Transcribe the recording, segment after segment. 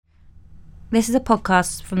This is a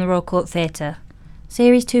podcast from the Royal Court Theatre.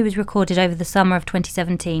 Series 2 was recorded over the summer of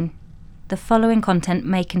 2017. The following content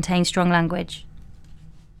may contain strong language.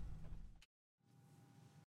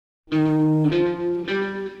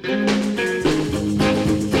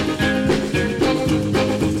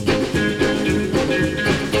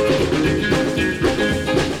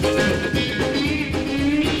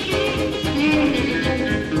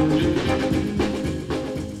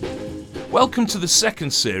 Welcome to the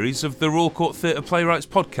second series of the Royal Court Theatre Playwrights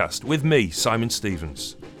podcast with me, Simon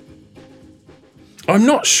Stevens. I'm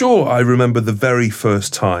not sure I remember the very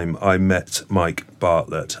first time I met Mike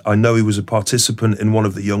Bartlett. I know he was a participant in one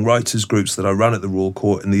of the young writers groups that I ran at the Royal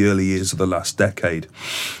Court in the early years of the last decade.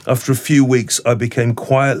 After a few weeks, I became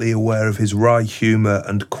quietly aware of his wry humour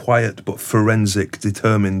and quiet but forensic,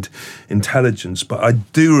 determined intelligence. But I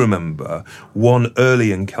do remember one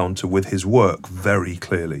early encounter with his work very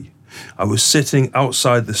clearly. I was sitting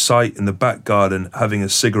outside the site in the back garden having a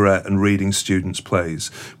cigarette and reading students' plays.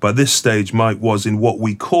 By this stage, Mike was in what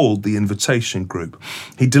we called the invitation group.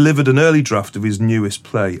 He delivered an early draft of his newest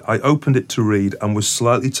play. I opened it to read and was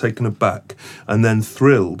slightly taken aback and then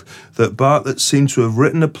thrilled that Bartlett seemed to have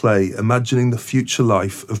written a play imagining the future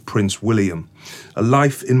life of Prince William. A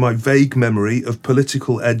life in my vague memory of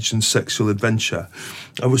political edge and sexual adventure.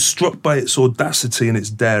 I was struck by its audacity and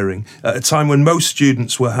its daring. At a time when most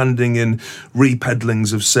students were handing in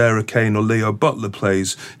repeddlings of Sarah Kane or Leo Butler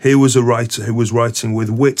plays, here was a writer who was writing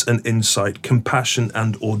with wit and insight, compassion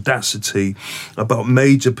and audacity about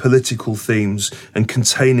major political themes and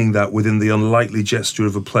containing that within the unlikely gesture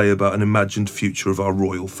of a play about an imagined future of our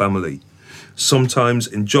royal family. Sometimes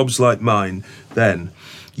in jobs like mine, then,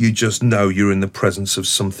 you just know you're in the presence of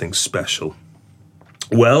something special.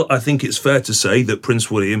 Well, I think it's fair to say that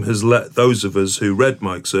Prince William has let those of us who read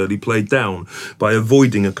Mike's early play down by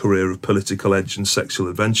avoiding a career of political edge and sexual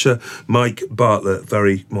adventure. Mike Bartlett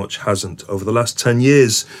very much hasn't. Over the last 10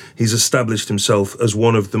 years, he's established himself as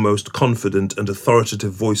one of the most confident and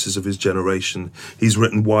authoritative voices of his generation. He's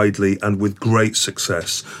written widely and with great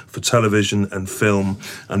success for television and film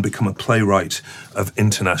and become a playwright of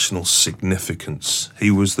international significance.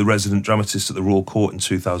 He was the resident dramatist at the Royal Court in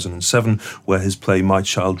 2007, where his play My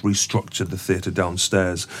Child restructured the theatre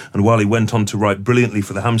downstairs. And while he went on to write brilliantly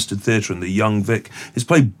for the Hampstead Theatre and the Young Vic, his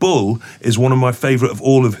play Bull is one of my favourite of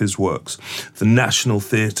all of his works. The National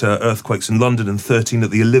Theatre, Earthquakes in London and 13 at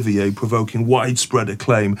the Olivier, provoking widespread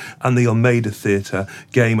acclaim, and the Almeida Theatre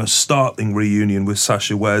gave a startling reunion with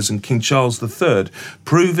Sacha Wares and King Charles III,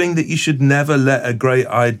 proving that you should never let a great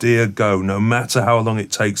idea go, no matter how long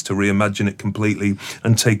it takes to reimagine it completely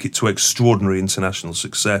and take it to extraordinary international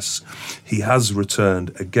success. He has returned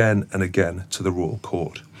again and again to the Royal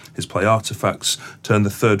Court. His play Artifacts turned the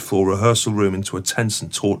third floor rehearsal room into a tense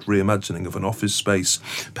and taut reimagining of an office space.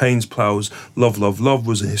 Payne's Plough's Love, Love, Love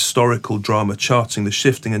was a historical drama charting the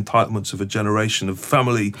shifting entitlements of a generation of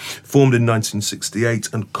family formed in 1968,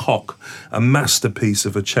 and Cock, a masterpiece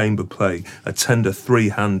of a chamber play, a tender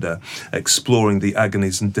three-hander exploring the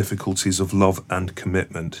agonies and difficulties of love and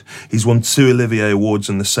commitment. He's won 2 Olivier Awards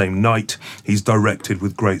in the same night. He's directed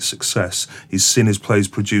with great success. He's seen his plays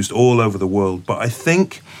produced all over the world, but I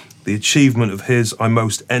think the achievement of his I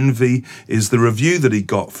most envy is the review that he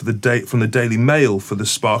got for from the Daily Mail for the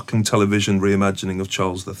sparkling television reimagining of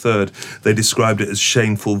Charles III. They described it as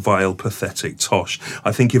shameful, vile, pathetic tosh.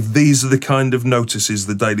 I think if these are the kind of notices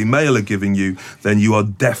the Daily Mail are giving you, then you are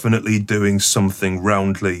definitely doing something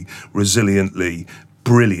roundly, resiliently,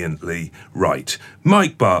 brilliantly right.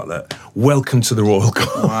 Mike Bartlett, welcome to the Royal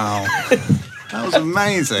Court. Wow. That was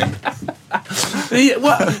amazing. Yeah,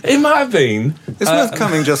 well, it might have been. It's worth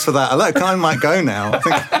coming just for that. Look, I might go now. I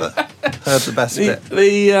think I heard the best bit.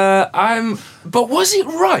 But was it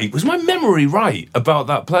right? Was my memory right about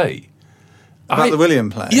that play? About the William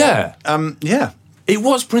play? Yeah. Yeah. It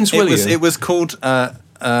was Prince William. It was called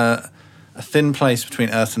A Thin Place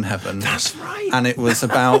Between Earth and Heaven. That's right. And it was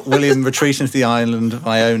about William retreating to the island of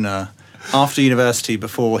Iona after university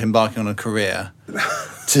before embarking on a career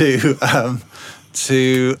to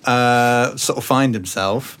sort of find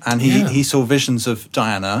himself, and he saw visions of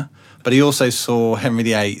Diana, but he also saw Henry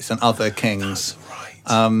VIII and other kings. That's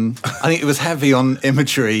right. I think it was heavy on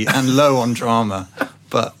imagery and low on drama,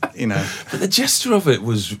 but you know. But the gesture of it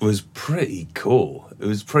was pretty cool. It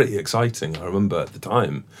was pretty exciting, I remember at the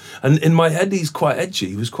time. And in my head, he's quite edgy.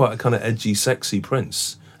 He was quite a kind of edgy, sexy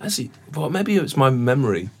prince. Well, maybe it's my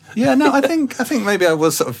memory. Yeah, no, I think maybe I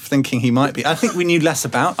was sort of thinking he might be. I think I knew less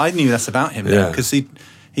about him because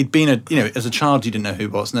he'd been as a child you didn't know who he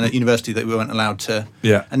was, and then at university that we weren't allowed to.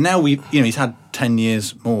 Yeah. And now he's had 10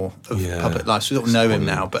 years more of public life, so we don't know him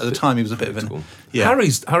now. But at the time he was a bit of an. Yeah.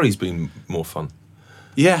 Harry's been more fun.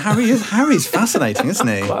 Yeah, Harry's fascinating, isn't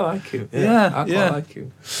he? I quite like him. Yeah, I quite like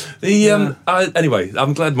him. Anyway,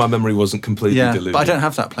 I'm glad my memory wasn't completely deluded. But I don't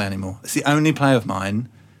have that play anymore. It's the only play of mine.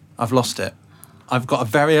 I've lost it. I've got a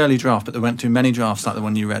very early draft, but they went through many drafts like the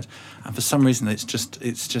one you read, and for some reason it's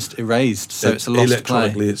just erased. So it's a lost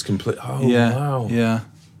electronically, play. It's complete. Oh yeah, wow! Yeah,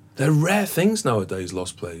 they're rare things nowadays.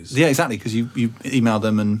 Lost plays. Yeah, exactly. Because you email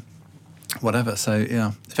them and whatever. So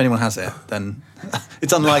yeah, if anyone has it, then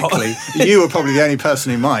it's unlikely. You were probably the only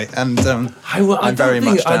person who might, and I very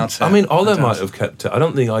much doubt it. I mean, Ola might have kept it. I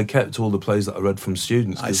don't think I kept all the plays that I read from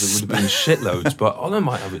students because it would have been shitloads. But Ola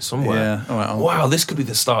might have it somewhere. Yeah. All right, wow, this could be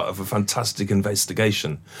the start of a fantastic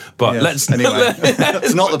investigation. But anyway.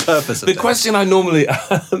 It's not the purpose of the question I normally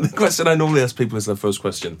ask people as their first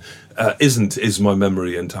question is my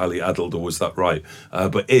memory entirely addled, or was that right?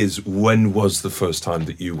 But when was the first time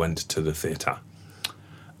that you went to the theatre?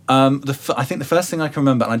 I think the first thing I can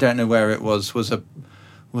remember, and I don't know where it was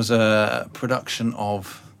a production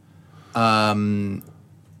of the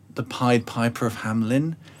Pied Piper of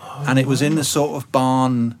Hamelin, and it was in the sort of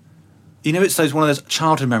barn. It's one of those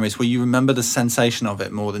childhood memories where you remember the sensation of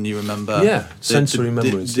it more than you remember sensory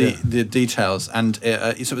memories, the details. And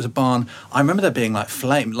so it was a barn. I remember there being like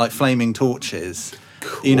flaming torches.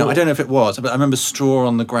 Cool. I don't know if it was, but I remember straw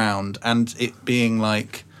on the ground and it being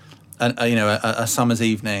like a summer's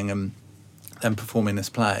evening and them performing this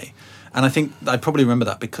play. And I think I probably remember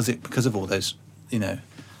that because of all those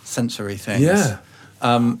sensory things. Yeah.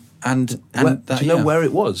 Do you know where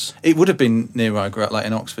it was? It would have been near where I grew up, like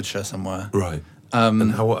in Oxfordshire somewhere. Right.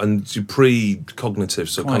 And pre-cognitive,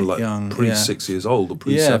 so kind of like young, 6 years old or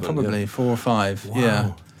pre-7? Yeah, probably 4 or 5. Wow.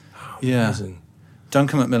 Yeah. Yeah. Amazing.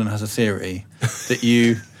 Duncan Macmillan has a theory that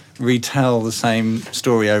you retell the same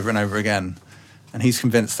story over and over again. And he's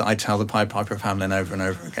convinced that I tell the Pied Piper of Hamelin over and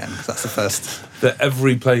over again, because that's the first. That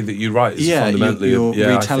every play that you write is fundamentally you're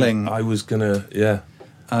retelling. I was gonna,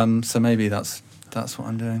 so maybe that's what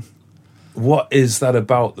I'm doing. What is that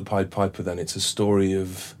about the Pied Piper then? It's a story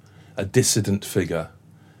of a dissident figure.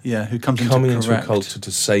 Yeah, who comes coming into a culture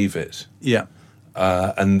to save it. Yeah.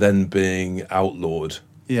 And then being outlawed.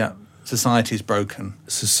 Yeah. Society's broken.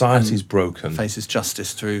 Society's broken. Faces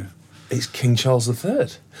justice through. It's King Charles III.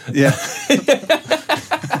 Yeah.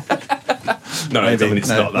 No, I mean, it's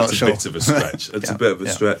not. That's a bit of a stretch. That's a bit of a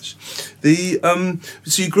stretch.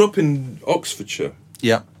 So you grew up in Oxfordshire.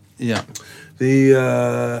 Yeah. Yeah.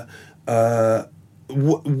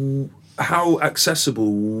 How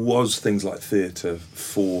accessible was things like theatre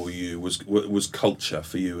for you? Was culture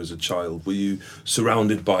for you as a child? Were you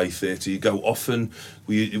surrounded by theatre? You go often?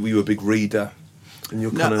 Were you a big reader?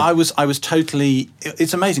 I was totally.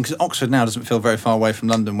 It's amazing because Oxford now doesn't feel very far away from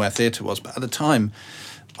London, where theatre was. But at the time,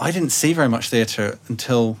 I didn't see very much theatre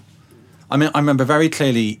until. I remember very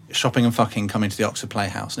clearly Shopping and Fucking coming to the Oxford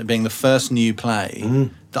Playhouse and it being the first new play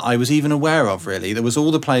that I was even aware of, really. There was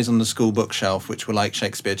all the plays on the school bookshelf, which were like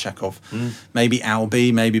Shakespeare, Chekhov, maybe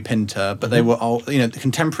Albee, maybe Pinter, but they were all, the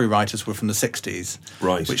contemporary writers were from the 60s.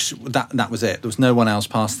 Right. Which, that was it. There was no one else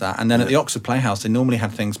past that. And then at the Oxford Playhouse, they normally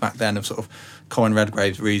had things back then of sort of Colin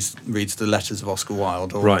Redgrave reads the letters of Oscar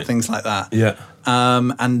Wilde or things like that. Yeah.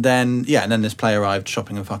 And then this play arrived,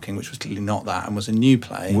 Shopping and Fucking, which was clearly not that, and was a new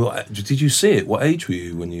play. Well, did you see it? What age were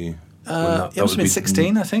you when you? It must have been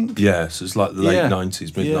 16, I think. Yeah, so it's like the late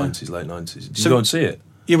 90s, mid-90s, late 90s. Did you go and see it?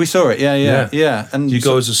 Yeah, we saw it. Yeah. And did you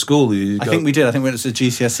go as a school? I think we did. I think we went as a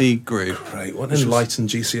GCSE group. Great, what an enlightened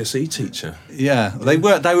GCSE teacher. Yeah, they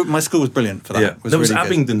were. My school was brilliant for that. Yeah, there was really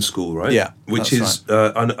Abingdon good. School, right? Yeah, which is.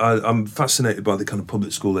 Right. I'm fascinated by the kind of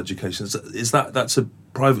public school education. That's a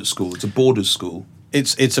private school? It's a boarders' school.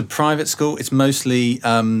 It's a private school. It's mostly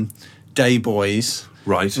day boys.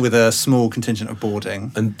 Right. With a small contingent of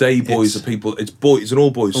boarding. And day boys are people... It's an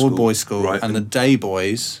all-boys school. All-boys school. Right. And the day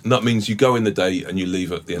boys... And that means you go in the day and you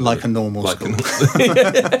leave at the end like a normal school.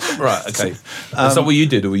 Right, okay. Is that what you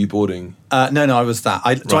did, or were you boarding? No, I was that.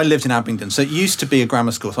 So I lived in Abingdon. So it used to be a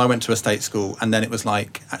grammar school. So I went to a state school, and then it was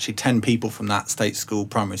like actually 10 people from that state school,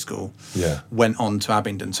 primary school, went on to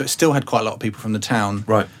Abingdon. So it still had quite a lot of people from the town.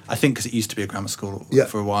 Right. I think because it used to be a grammar school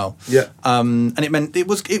for a while. Yeah. And it meant it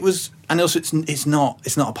was, and also it's not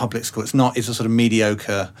a public school. It's a sort of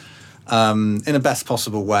mediocre, in the best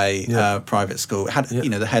possible way, private school. It had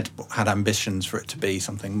the head had ambitions for it to be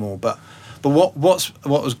something more. But what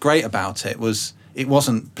was great about it was it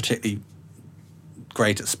wasn't particularly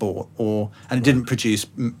great at sport, and it didn't produce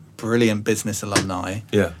brilliant business alumni.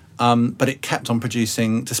 Yeah. but it kept on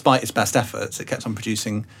producing, despite its best efforts, it kept on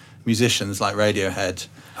producing musicians like Radiohead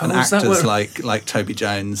and actors like Toby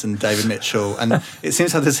Jones and David Mitchell. And it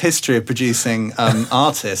seems to have this history of producing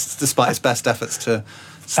artists, despite its best efforts to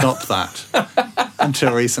stop that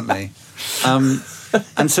until recently.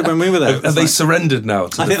 And so when we were there, have they surrendered now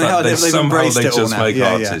to the fact they somehow they just make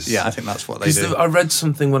artists? Yeah, I think that's what they do. I read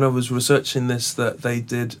something when I was researching this that they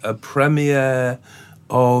did a premiere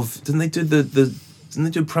of. Didn't they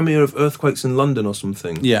do a premiere of Earthquakes in London or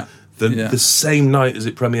something? Yeah. The same night as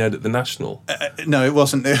it premiered at the National. No, it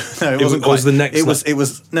wasn't. No, it wasn't. Was the next? It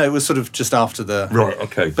was. No, it was sort of just after the. Right.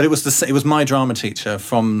 Okay. But it was my drama teacher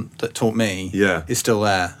that taught me. Yeah. Is still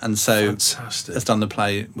there, and so fantastic. Has done the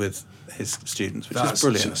play with his students, which is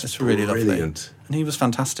brilliant. It's really brilliant. Lovely. And he was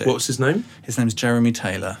fantastic. What's his name? His name's Jeremy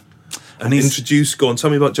Taylor. And go on, tell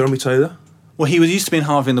me about Jeremy Taylor. Well, he used to be in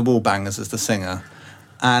Harvey and the Wallbangers as the singer,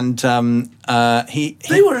 and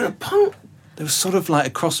they were in a punk. They were sort of like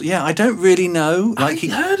across. Yeah, I don't really know. Like he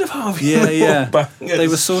heard of Harvey. Yeah. They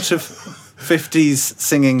were sort of 50s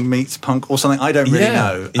singing meets punk or something. I don't really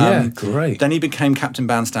know. Yeah, great. Then he became Captain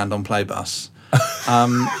Bandstand on Playbus,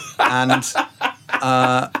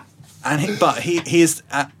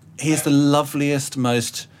 he is the loveliest,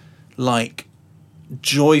 most like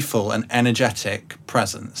joyful and energetic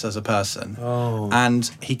presence as a person. Oh.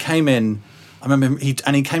 And he came in. I remember he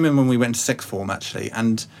came in when we went to sixth form actually,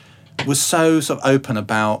 and was so sort of open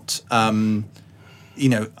about. He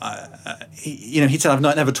said, I've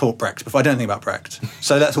never taught Brecht before. I don't think about Brecht.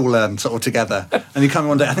 So let's all learn sort of together. And he came in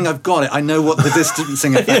one day, I think I've got it. I know what the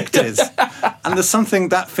distancing effect is. And there's something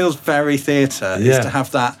that feels very theatre, is to have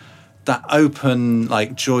that open,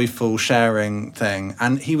 like joyful sharing thing.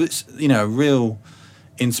 And he was, a real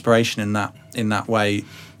inspiration in that way,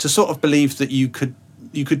 to sort of believe that you could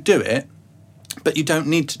do it, but you don't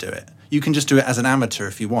need to do it. You can just do it as an amateur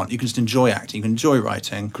if you want. You can just enjoy acting. You can enjoy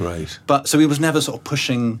writing. Great. But so he was never sort of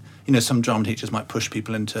pushing. Some drama teachers might push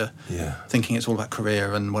people into thinking it's all about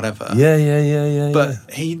career and whatever. Yeah. But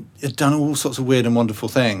he had done all sorts of weird and wonderful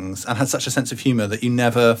things and had such a sense of humour that you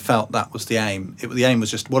never felt that was the aim. The aim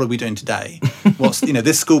was just, what are we doing today?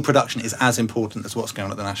 This school production is as important as what's going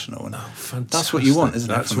on at the National. And that's what you want,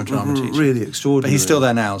 isn't it, from a drama teacher? Really extraordinary. But he's still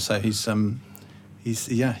there now, so he's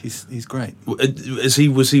great. Was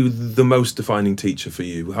he the most defining teacher for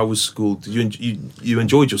you? How was school? Did you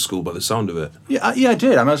enjoyed your school by the sound of it? Yeah, I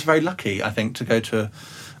did. I was very lucky, I think, to go to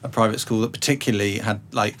a private school that particularly had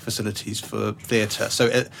like facilities for theatre.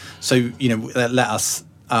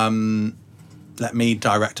 Let me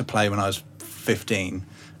direct a play when I was 15.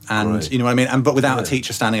 And right. You know what I mean? But without a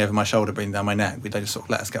teacher standing over my shoulder breathing down my neck, they just sort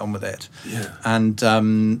of let us get on with it. Yeah. And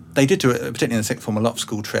they did do it, particularly in the sixth form, a lot of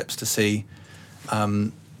school trips to see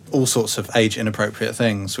all sorts of age-inappropriate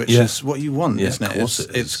things, which is what you want, isn't it?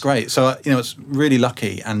 It's great. So, it's really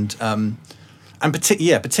lucky. And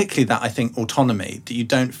particularly that, I think, autonomy, that you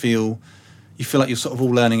don't feel... You feel like you're sort of all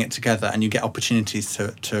learning it together, and you get opportunities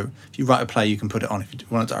to if you write a play, you can put it on. If you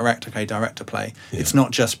want to direct a play. Yeah. It's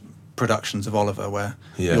not just productions of Oliver where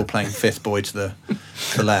you're playing fifth boy to the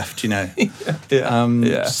left, So,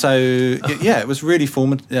 it was really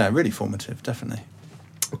formative. Yeah, really formative, definitely.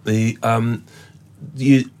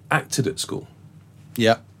 You acted at school.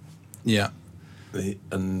 Yeah. And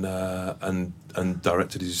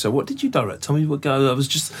directed, as you said. What did you direct? Tell me what. I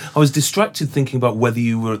was distracted thinking about whether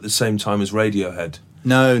you were at the same time as Radiohead.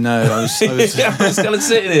 No. I was I was kind of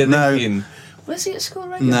sitting here thinking, was he at school?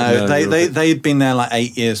 Radiohead? No, they'd been there like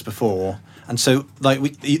 8 years before. And so, like,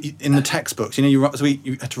 in the textbooks, you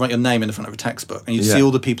had to write your name in the front of a textbook, and you'd see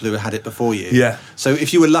all the people who had it before you. Yeah. So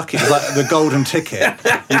if you were lucky, it was like the golden ticket,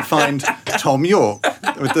 you'd find Tom York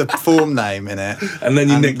with the form name in it. And then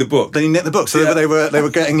you nick the book. So they were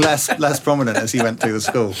getting less prominent as you went through the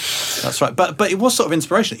school. That's right. But it was sort of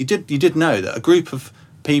inspirational. You did know that a group of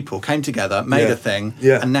people came together, made a thing,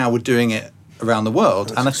 and now were doing it around the world.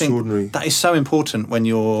 That's and I think that is so important when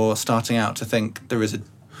you're starting out, to think there is a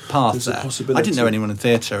path there. I didn't know anyone in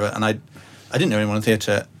theatre, and I didn't know anyone in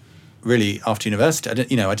theatre really after university. I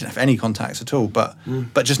didn't have any contacts at all. But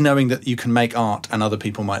just knowing that you can make art and other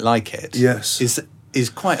people might like it, is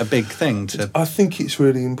quite a big thing. I think it's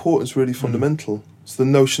really important. It's really fundamental. It's the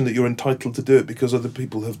notion that you're entitled to do it because other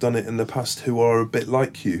people have done it in the past who are a bit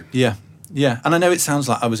like you. Yeah, and I know it sounds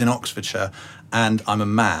like I was in Oxfordshire and I'm a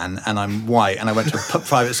man and I'm white and I went to a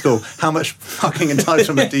private school. How much fucking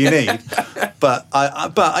entitlement do you need? But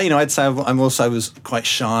I'd say I was quite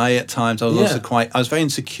shy at times. I was very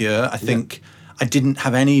insecure. I think I didn't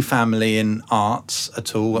have any family in arts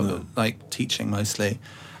at all, like teaching mostly,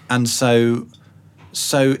 and so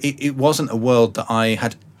it wasn't a world that I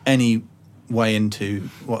had any way into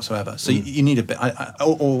whatsoever. So you need a bit,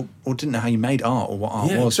 or didn't know how you made art or what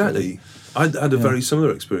art was. Exactly. Really. I had a very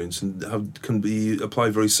similar experience and can apply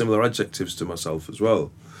very similar adjectives to myself as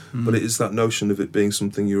well. But it is that notion of it being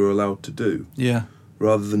something you were allowed to do. Yeah.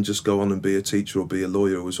 Rather than just go on and be a teacher or be a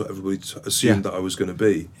lawyer, was what everybody assumed that I was going to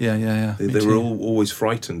be. Yeah. They were always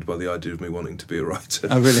frightened by the idea of me wanting to be a writer.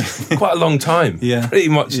 Oh, really? Quite a long time. Yeah. Pretty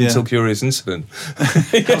much until Curious Incident.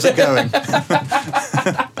 How's it going?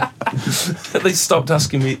 They stopped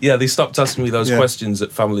asking me those questions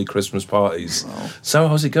at family Christmas parties. Oh. So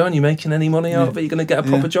how's it going? You making any money out of it? You going to get a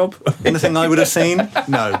proper job? Anything I would have seen?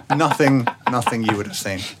 No, nothing you would have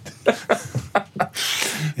seen.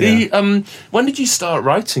 When did you start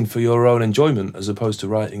writing for your own enjoyment as opposed to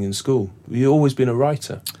writing in school? Have you always been a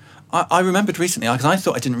writer? I remembered recently, because I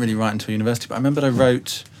thought I didn't really write until university, but I remembered I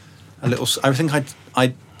wrote a little... I think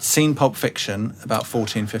I'd seen Pulp Fiction about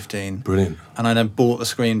 14, 15. Brilliant. And I then bought the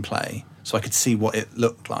screenplay so I could see what it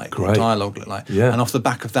looked like, what dialogue looked like. Yeah. And off the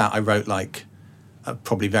back of that, I wrote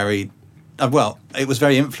probably very... well, it was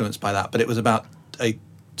very influenced by that, but it was about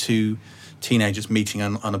two teenagers meeting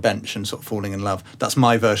on a bench and sort of falling in love. That's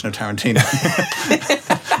my version of Tarantino.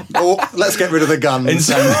 Or let's get rid of the guns.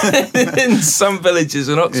 In some villages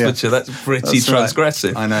in Oxfordshire, that's pretty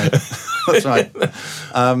transgressive. Right. I know. That's right.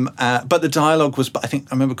 But the dialogue was... I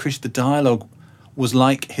remember, Chris, the dialogue was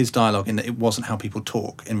like his dialogue in that it wasn't how people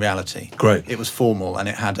talk in reality. Great. It was formal and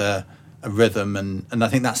it had a rhythm, and I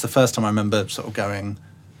think that's the first time I remember sort of going,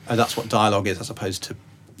 oh, that's what dialogue is, as opposed to,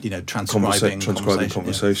 transcribing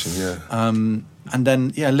conversation, yeah. And then,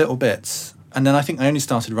 little bits. And then I think I only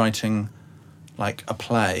started writing, like, a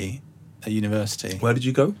play at university. Where did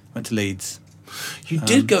you go? Went to Leeds. You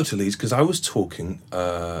did go to Leeds, because I was talking...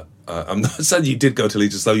 I'm not saying you did go to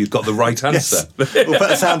Leeds as though you'd got the right answer. Yes. We'll put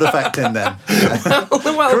a sound effect in then.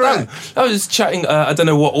 well done. I was chatting, I don't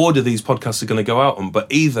know what order these podcasts are going to go out on, but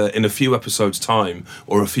either in a few episodes' time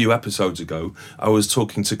or a few episodes ago, I was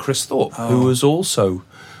talking to Chris Thorpe, who was also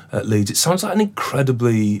at Leeds. It sounds like an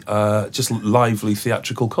incredibly just lively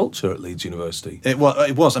theatrical culture at Leeds University. It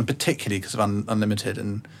was, and particularly because of Unlimited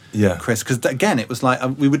and Chris. Because again, it was like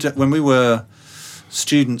when we were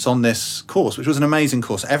students on this course, which was an amazing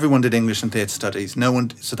course. Everyone did English and theatre studies.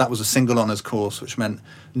 So that was a single honours course, which meant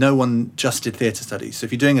no one just did theatre studies. So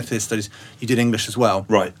if you're doing a theatre studies, you did English as well.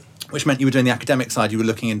 Right. Which meant you were doing the academic side. You were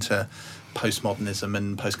looking into postmodernism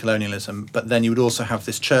and post-colonialism, but then you would also have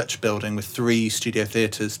this church building with 3 studio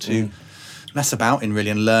theatres to mess about in, really,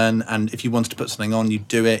 and learn. And if you wanted to put something on, you'd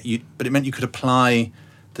do it. But it meant you could apply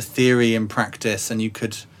the theory in practice, and you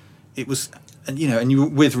were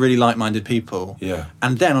with really like-minded people. Yeah.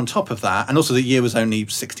 And then on top of that, and also the year was only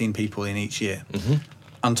 16 people in each year. Mm-hmm.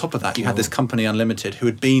 On top of that, you had this company Unlimited who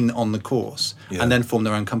had been on the course and then formed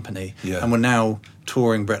their own company and were now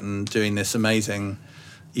touring Britain doing this amazing,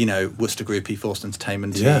 Worcester Groupie, Forced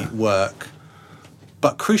Entertainment work.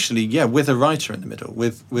 But crucially, with a writer in the middle,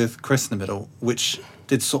 with Chris in the middle, which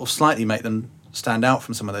did sort of slightly make them stand out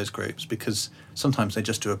from some of those groups, because sometimes they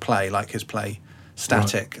just do a play, like his play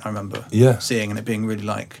Static, I remember seeing, and it being really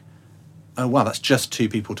like, oh wow, that's just 2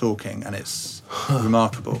 people talking, and it's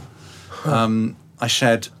remarkable. I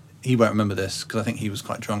shared, he won't remember this because I think he was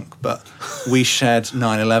quite drunk, but we shared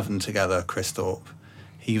 9/11 together, Chris Thorpe.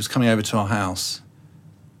 He was coming over to our house,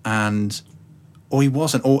 or he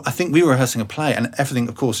wasn't, or I think we were rehearsing a play, and everything,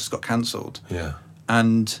 of course, just got cancelled. Yeah.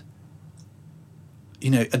 And,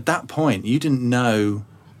 at that point, you didn't know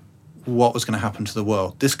what was going to happen to the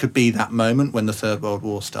world. This could be that moment when the Third World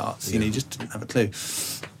War starts. You just didn't have a clue.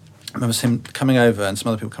 I remember him coming over and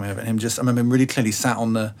some other people coming over, and I remember him really clearly sat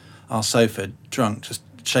on our sofa, drunk, just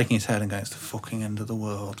shaking his head and going, "It's the fucking end of the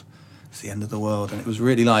world. It's the end of the world." And it was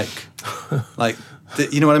really like,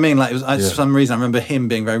 you know what I mean? Like, it was for some reason I remember him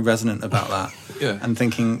being very resonant about that. And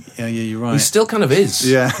thinking, you're right. He still kind of is.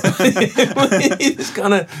 Yeah.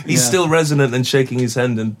 He's still resonant and shaking his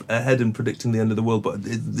head and predicting the end of the world, but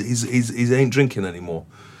he ain't drinking anymore.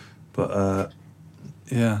 But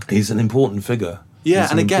he's an important figure. Yeah,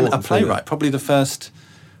 and again, a playwright, probably the first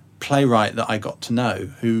playwright that I got to know,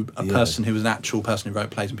 person who was an actual person who wrote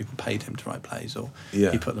plays, and people paid him to write plays, or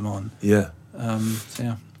he put them on. Yeah.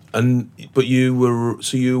 But you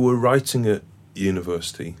were writing at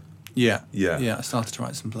university. Yeah. I started to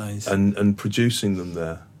write some plays and producing them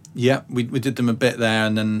there. Yeah, we did them a bit there,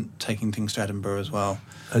 and then taking things to Edinburgh as well.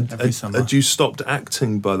 Every summer. Had you stopped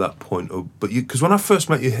acting by that point, because when I first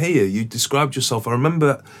met you here, you described yourself. I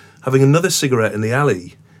remember having another cigarette in the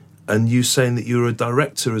alley, and you saying that you were a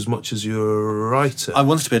director as much as you were a writer. I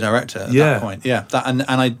wanted to be a director at that point. Yeah, and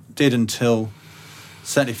I did until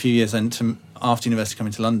certainly a few years after university,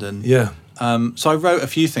 coming to London. Yeah. So I wrote a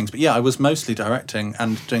few things, but yeah, I was mostly directing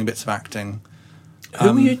and doing bits of acting.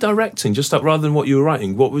 Who were you directing? Just up, rather than what you were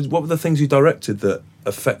writing, what were the things you directed that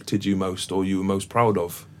affected you most, or you were most proud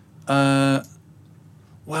of? Well,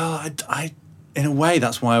 I in a way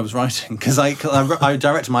that's why I was writing, because I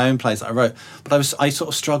directed my own plays that I wrote, but I sort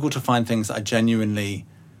of struggled to find things that I genuinely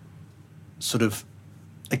sort of.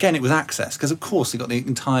 Again, it was access, because of course you've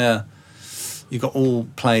got all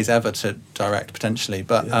plays ever to direct potentially,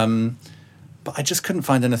 but I just couldn't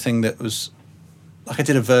find anything that was like. I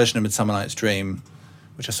did a version of Midsummer Night's Dream,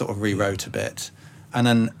 which I sort of rewrote a bit, and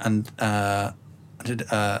I did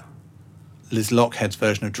Liz Lockhead's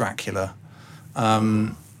version of Dracula,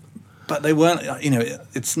 but they weren't.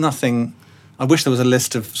 It's nothing. I wish there was a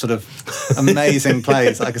list of sort of amazing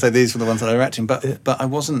plays. I could say these were the ones that I was directing, but I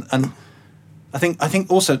wasn't. And I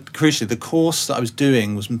think also crucially the course that I was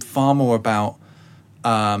doing was far more about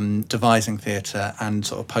devising theatre and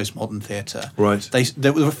sort of postmodern theatre. Right.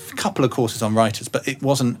 There were a couple of courses on writers, but it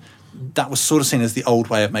wasn't. That was sort of seen as the old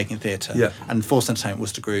way of making theatre. Yeah. And Forced Entertainment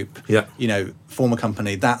was the group. Yeah. Form a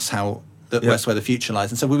company. That's how. That's where the future lies.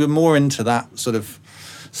 And so we were more into that sort of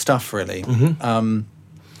stuff, really. Mm-hmm.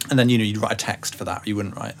 And then you'd write a text for that. You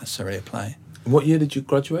wouldn't write necessarily a play. What year did you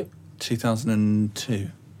graduate?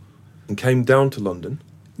 2002. And came down to London.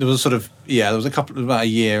 There was about a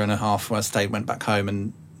year and a half where I stayed, went back home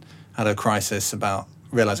and had a crisis about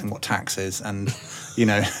realising what tax is, and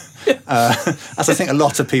as I think a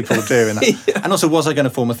lot of people do. And also, was I going to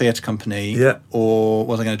form a theatre company, or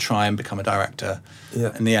was I going to try and become a director?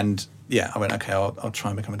 Yeah. In the end, I went, okay, I'll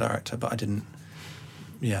try and become a director, but I didn't,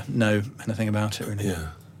 know anything about it really. Yeah.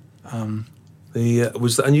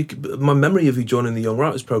 My memory of you joining the Young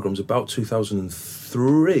Writers Programme is about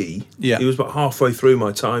 2003. Yeah. It was about halfway through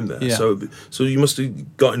my time there. Yeah. So you must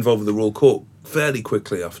have got involved with the Royal Court fairly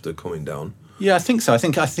quickly after coming down. Yeah, I think so. I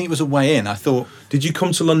think it was a way in. I thought. Did you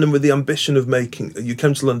come to London with the ambition of making? You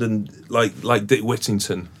came to London like Dick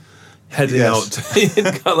Whittington, heading out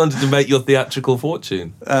to London to make your theatrical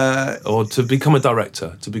fortune, or to become a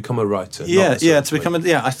director, to become a writer. To become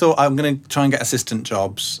I thought I'm going to try and get assistant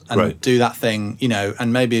jobs and do that thing,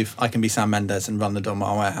 and maybe if I can be Sam Mendes and run the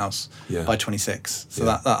Donmar Warehouse by 26. So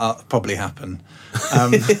that'll probably happen.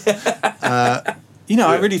 I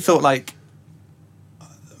really thought like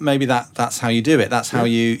maybe that's how you do it. That's how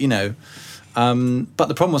you. But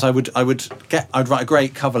the problem was I'd write a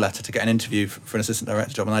great cover letter to get an interview for an assistant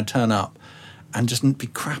director job, and I'd turn up and just be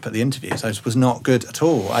crap at the interviews. I just was not good at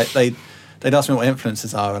all. They'd ask me what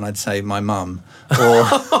influences are, and I'd say my mum, or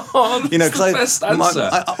because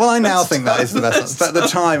I now think that is the best answer. But at the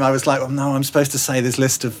time I was like, well, no, I'm supposed to say this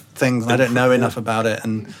list of things, and I don't know enough about it,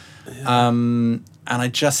 and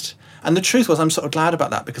the truth was I'm sort of glad about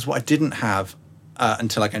that, because what I didn't have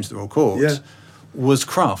until I came to the Royal Court was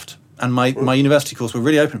craft. And my university course were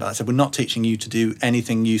really open about that. I said, we're not teaching you to do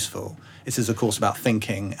anything useful. This is a course about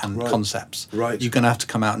thinking and concepts. Right. You're going to have to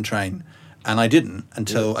come out and train. And I didn't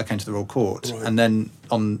until I came to the Royal Court. Right. And then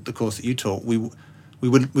on the course that you taught, you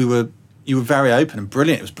were very open and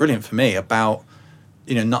brilliant. It was brilliant for me about,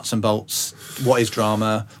 nuts and bolts. What is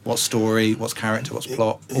drama? What's story? What's character? What's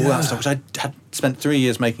plot? All that stuff, which I had spent 3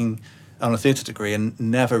 years making on a theatre degree and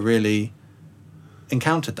never really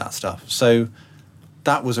encountered that stuff. So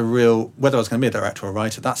that was whether I was going to be a director or a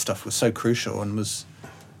writer, that stuff was so crucial and was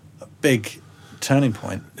a big turning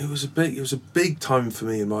point. It was a big time for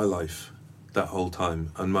me in my life, that whole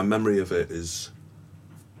time. And my memory of it is,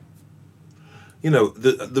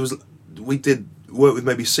 we did work with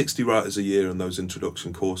maybe 60 writers a year on those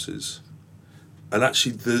introduction courses. And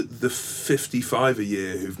actually the 55 a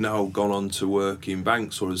year who've now gone on to work in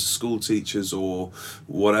banks or as school teachers or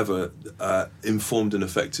whatever informed and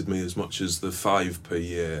affected me as much as the 5 per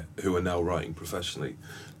year who are now writing professionally.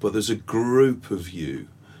 But there's a group of you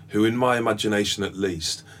who, in my imagination at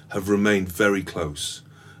least, have remained very close.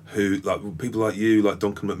 Who, like people like you, like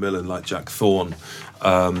Duncan Macmillan, like Jack Thorne.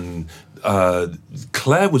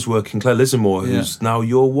 Claire Lismore, who's now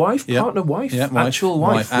your wife, partner, wife, actual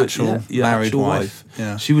wife, married wife.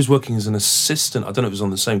 Yeah. She was working as an assistant. I don't know if it was on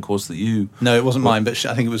the same course that you. No, it wasn't mine, but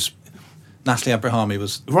I think it was Natalie Abrahami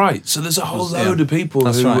was. Right. So there's a whole load of people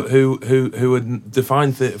who had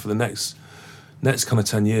defined theatre for the next kind of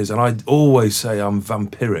 10 years, and I always say I'm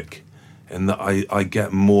vampiric in that I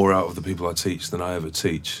get more out of the people I teach than I ever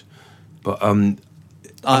teach, but.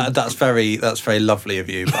 That's very lovely of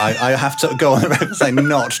you. But I have to go on the record and say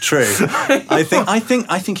not true. I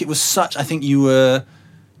think it was such. I think you were,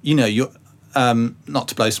 you're not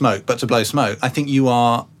to blow smoke, but to blow smoke. I think you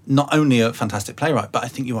are not only a fantastic playwright, but I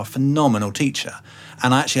think you are a phenomenal teacher.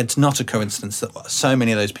 And actually, it's not a coincidence that so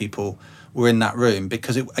many of those people were in that room,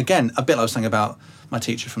 because it, again, a bit like I was saying about my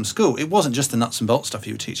teacher from school, it wasn't just the nuts and bolts stuff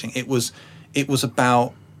you were teaching. It was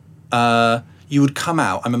about you would come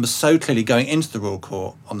out. I remember so clearly going into the Royal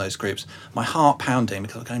Court on those groups, my heart pounding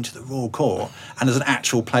because I was going to the Royal Court and there's an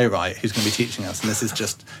actual playwright who's going to be teaching us, and this is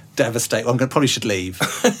just devastating. Well, probably should leave.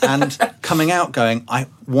 And coming out going, I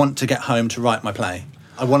want to get home to write my play.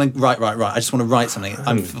 I want to write. I just want to write something.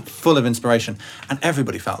 I'm full of inspiration, and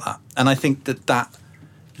everybody felt that. And I think that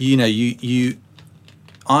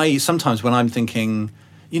I sometimes when I'm thinking,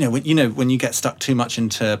 when you get stuck too much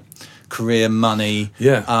into career, money,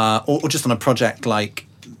 or just on a project like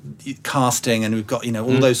casting, and we've got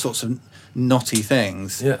all those sorts of knotty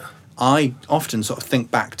things. Yeah, I often sort of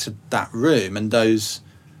think back to that room and those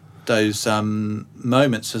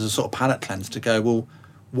moments as a sort of palate cleanse to go, well,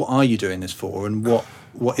 what are you doing this for, and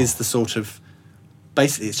what is the sort of,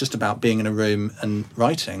 basically it's just about being in a room and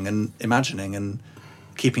writing and imagining and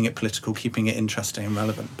keeping it political, keeping it interesting and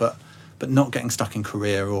relevant, but not getting stuck in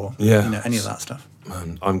career or any of that stuff.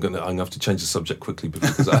 Man, I'm gonna have to change the subject quickly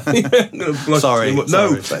because I'm gonna blush. Sorry,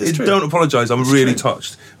 don't apologise. I'm really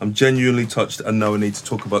touched. I'm genuinely touched, and now I need to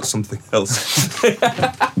talk about something else.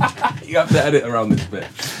 You have to edit around this bit.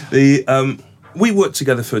 We worked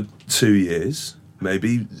together for 2 years,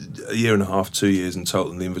 maybe a year and a half, 2 years in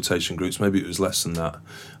total in the invitation groups. Maybe it was less than that.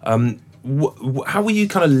 How were you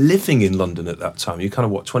kind of living in London at that time? You kind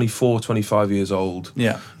of 24, 25 years old.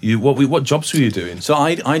 Yeah. What jobs were you doing? So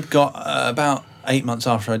I'd got about 8 months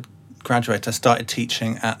after I'd graduated, I started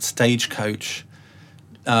teaching at Stagecoach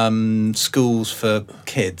schools for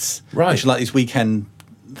kids. Right. Which are like these weekend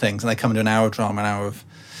things, and they come into an hour of drama, an hour of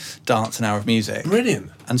dance, an hour of music.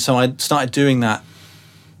 Brilliant. And so I started doing that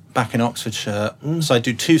back in Oxfordshire. So I'd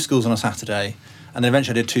do 2 schools on a Saturday, and then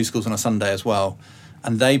eventually I did 2 schools on a Sunday as well.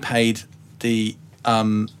 And they paid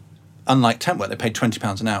unlike temp work, they paid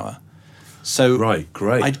 £20 an hour. So right,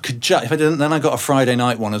 great. I could if I didn't, then I got a Friday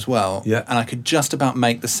night one as well. Yeah. And I could just about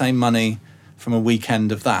make the same money from a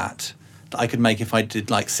weekend of that I could make if I did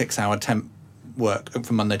like 6-hour temp work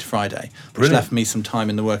from Monday to Friday, which Brilliant. left me some time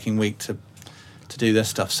in the working week to do this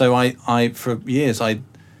stuff. So I for years I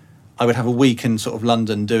would have a week in sort of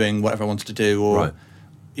London doing whatever I wanted to do, or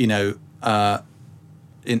right.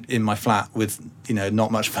 In my flat with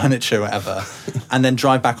not much furniture or whatever, and then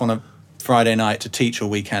drive back on a Friday night to teach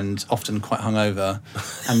all weekend, often quite hungover,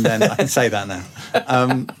 and then I can say that now.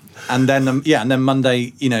 And then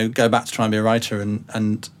Monday, go back to try and be a writer,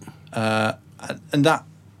 and that,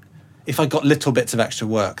 if I got little bits of extra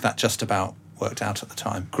work, that just about worked out at the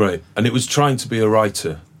time. Great. And it was trying to be a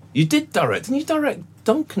writer. You did direct, didn't you direct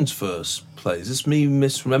Duncan's first play? Is this me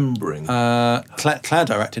misremembering? Claire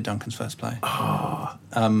directed Duncan's first play.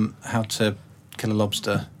 How to Kill a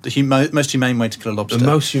Lobster. The most humane way to kill a lobster. The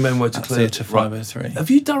most humane way to kill a Theatre 503.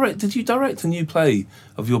 Did you direct a new play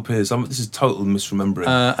of your peers? This is total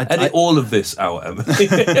misremembering. Edit all of this out, Emily.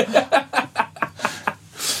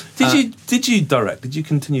 Did you direct? Did you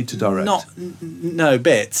continue to direct? No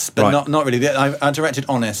bits, but right. not really. I directed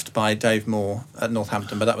Honest by Dave Moore at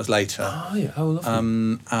Northampton, but that was later. Oh yeah,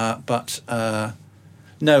 lovely.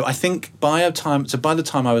 No, I think by the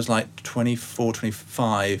time I was like 24,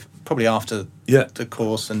 25, probably after the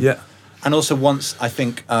course, and also once I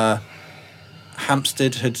think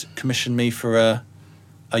Hampstead had commissioned me for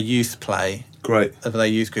a youth play, great, of their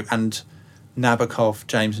youth group, and Nabokov,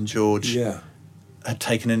 James and George, had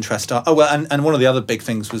taken interest. And one of the other big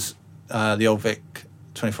things was the Old Vic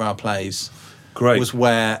 24-hour plays. Great, was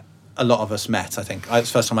where a lot of us met, I think. It's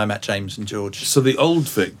the first time I met James and George. So the Old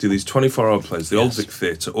Vic do these 24-hour plays. The Old Vic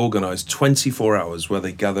Theatre organise 24 hours where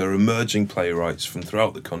they gather emerging playwrights from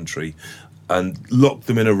throughout the country and lock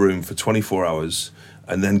them in a room for 24 hours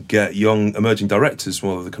and then get young emerging directors from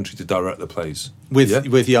all over the country to direct the plays.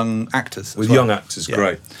 With young actors. Young actors,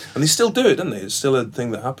 great. And they still do it, don't they? It's still a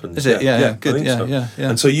thing that happens. Is it? Yeah, good. Yeah.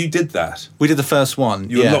 And so you did that. We did the first one.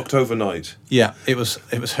 You were locked overnight. Yeah, it was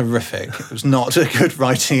horrific. It was not a good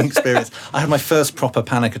writing experience. I had my first proper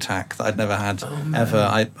panic attack that I'd never had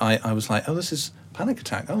ever. I was like, this is panic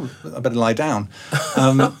attack. Oh, I better lie down.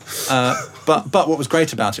 But what was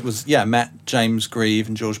great about it was, met James Grieve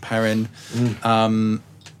and George Perrin,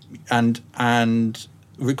 and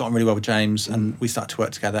we got on really well with James, and we started to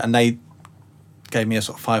work together, and they gave me a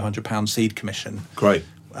sort of £500 seed commission. Great.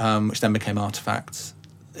 Which then became Artefacts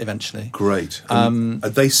eventually. Great.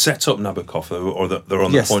 They set up Nabokov, or they're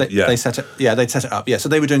on the point? Yes, they set it. Yeah, they'd set it up. Yeah, so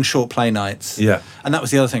they were doing short play nights. Yeah, and that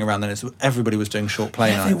was the other thing around then, is everybody was doing short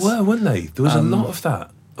play nights. They were, weren't they? There was a lot of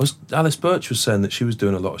that. Alice Birch was saying that she was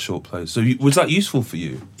doing a lot of short plays. So was that useful for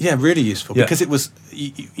you? Yeah, really useful, because it was,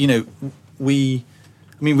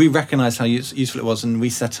 I mean, we recognised how useful it was, and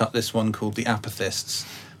we set up this one called the Apathists,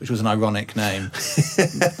 which was an ironic name,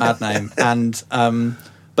 bad name. And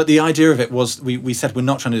but the idea of it was we said we're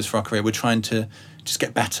not trying to do this for our career. We're trying to just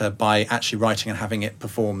get better by actually writing and having it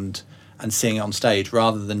performed and seeing it on stage,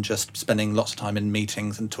 rather than just spending lots of time in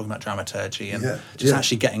meetings and talking about dramaturgy and just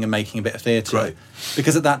actually getting and making a bit of theatre. Right.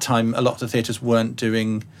 Because at that time, a lot of the theatres weren't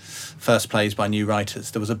doing first plays by new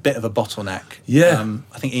writers. There was a bit of a bottleneck. Yeah.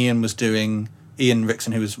 I think Ian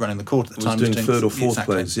Rickson, who was running the court at the time, was doing third or fourth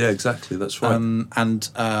plays. Yeah, exactly. That's right.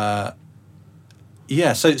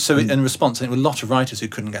 So in response, there were a lot of writers who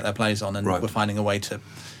couldn't get their plays on and were finding a way to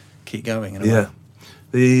keep going. In a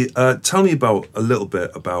way. Tell me a little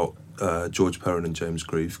bit about George Perrin and James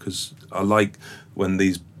Grieve, because I like when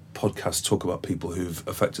these podcasts talk about people who've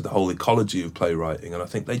affected the whole ecology of playwriting, and I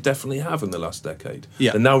think they definitely have in the last decade.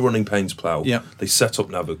 Yeah. They're now running Payne's Plough. Yeah. They set up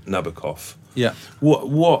Nabokov. Yeah.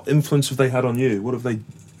 What influence have they had on you?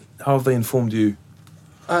 How have they informed you?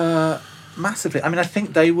 Massively. I mean, I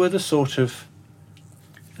think they were the sort of,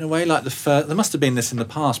 in a way, like the first. There must have been this in the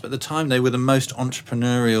past, but at the time they were the most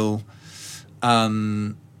entrepreneurial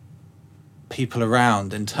people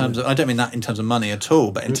around in terms of. I don't mean that in terms of money at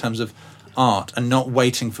all, but in terms of art and not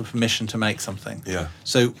waiting for permission to make something. Yeah.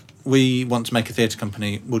 So we want to make a theatre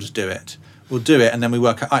company. We'll just do it. We'll do it, and then we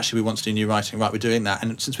work out, actually we want to do new writing. Right, we're doing that.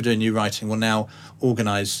 And since we're doing new writing, we'll now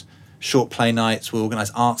organise short play nights, we'll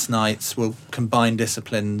organise arts nights, we'll combine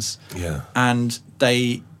disciplines. Yeah. And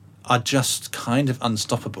they are just kind of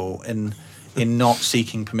unstoppable in not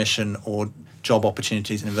seeking permission or job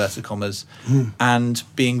opportunities in inverted commas, and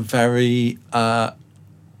being very,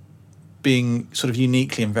 being sort of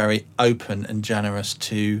uniquely and very open and generous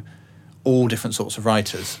to all different sorts of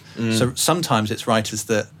writers. So sometimes it's writers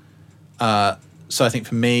that, so I think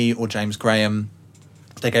for me or James Graham,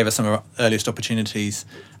 they gave us some of our earliest opportunities,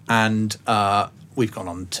 and we've gone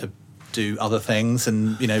on to do other things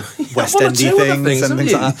and, West Endy things and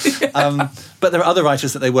things like that. But there are other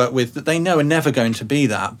writers that they work with that they know are never going to be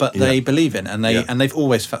that, but they believe in, and they've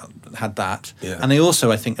always had that. Yeah. And they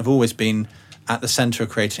also, I think, have always been at the centre of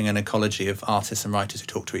creating an ecology of artists and writers who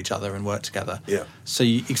talk to each other and work together. Yeah. So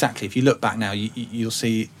exactly, if you look back now, you'll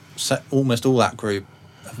see almost all that group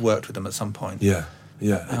have worked with them at some point. Yeah.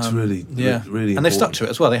 Yeah, it's really important. And they've stuck to it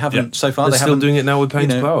as well. They haven't so far. They're still doing it now with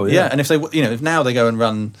Payne's Plough. Yeah, and if they, if now they go and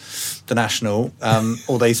run the National,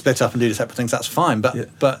 or they split up and do separate things, that's fine. But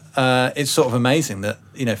it's sort of amazing that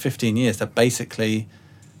 15 years they're basically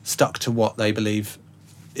stuck to what they believe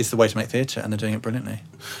is the way to make theatre, and they're doing it brilliantly.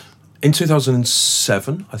 In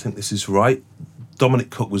 2007, I think this is right, Dominic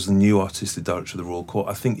Cook was the new artistic director of the Royal Court.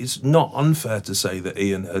 I think it's not unfair to say that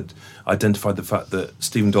Ian had identified the fact that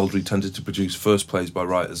Stephen Daldry tended to produce first plays by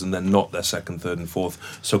writers and then not their second, third and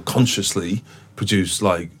fourth, so consciously produced,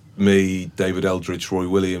 like me, David Eldridge, Roy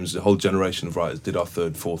Williams, the whole generation of writers did our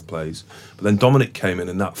third, fourth plays. But then Dominic came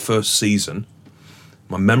in that first season,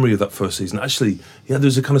 my memory of that first season, actually, there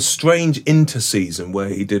was a kind of strange inter-season where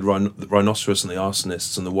he did Rhinoceros and the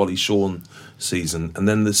Arsonists and the Wally Shawn season, and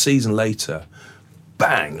then the season later,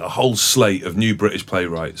 bang, a whole slate of new British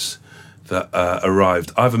playwrights that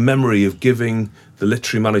arrived. I have a memory of giving the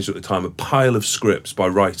literary manager at the time a pile of scripts by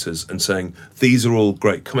writers and saying, these are all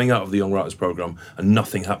great, coming out of the Young Writers Programme, and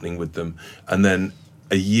nothing happening with them. And then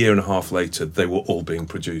a year and a half later, they were all being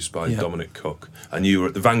produced by Dominic Cook. And you were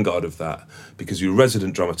at the vanguard of that because you were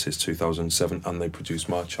resident dramatist 2007 and they produced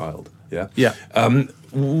My Child. Yeah? Yeah.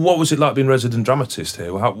 What was it like being resident dramatist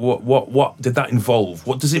here? What did that involve?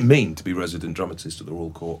 What does it mean to be resident dramatist at the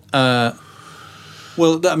Royal Court?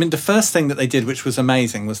 Well, I mean, the first thing that they did, which was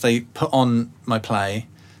amazing, was they put on my play.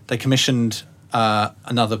 They commissioned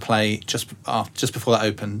another play just before that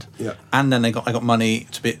opened, and then I got money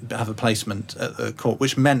to have a placement at the court,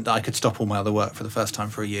 which meant that I could stop all my other work for the first time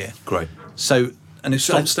for a year. Great. So, and it's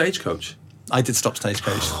Stop Stagecoach. I did stop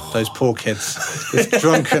Stagecoach. Those poor kids, this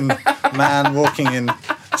drunken man walking in,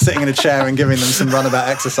 sitting in a chair and giving them some runabout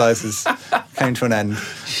exercises, came to an end.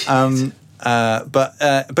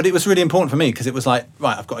 But it was really important for me because it was like,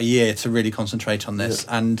 right, I've got a year to really concentrate on this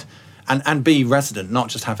and be resident, not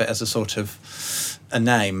just have it as a sort of a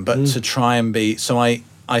name, but to try and be. So I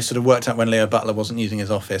sort of worked out when Leo Butler wasn't using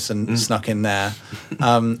his office and snuck in there,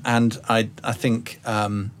 and I think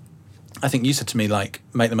you said to me, like,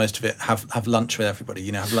 make the most of it, have lunch with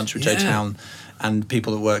everybody, have lunch with Joe Town and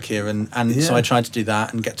people that work here, and so I tried to do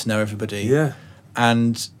that and get to know everybody,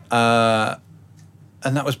 and that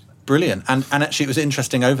was brilliant, and actually it was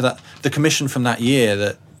interesting over that the commission from that year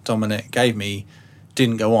that Dominic gave me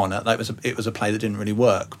didn't go on. It was a play that didn't really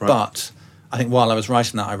work. Right. But I think while I was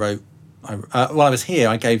writing that, while I was here,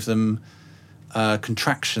 I gave them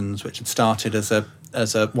Contractions, which had started as a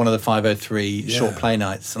as one of the 503 short play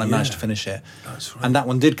nights, and I managed to finish it. That's right. And that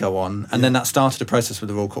one did go on, and then that started a process with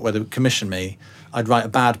the Royal Court where they would commission me. I'd write a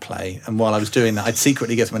bad play, and while I was doing that, I'd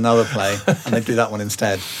secretly get them another play, and they'd do that one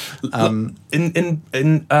instead. And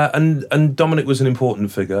Dominic was an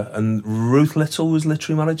important figure, and Ruth Little was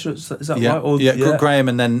literary manager. Is that right? Or, Graham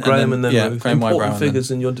and then Graham Ruth. Graham important Wybrow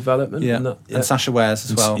figures in your development. And Sasha Wares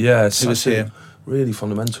as well. Yeah, who was here. Really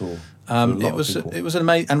fundamental. It was an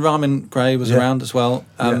amazing, and Ramin Gray was around as well.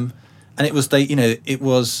 And it was it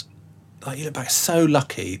was like, you look back, so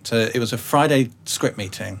lucky it was a Friday script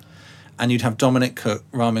meeting. And you'd have Dominic Cook,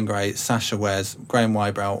 Ramin Gray, Sasha Wares, Graham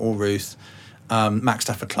Wybrow, or Ruth. Max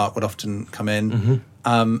Stafford Clark would often come in,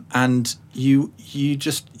 and you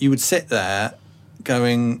would sit there,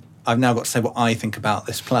 going, "I've now got to say what I think about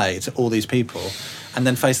this play" to all these people, and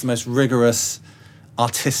then face the most rigorous,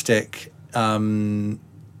 artistic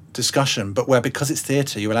discussion. But where, because it's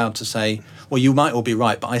theatre, you're allowed to say, "Well, you might all be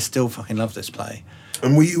right, but I still fucking love this play."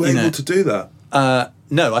 And were you able to do that?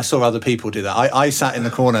 No, I saw other people do that. I sat in the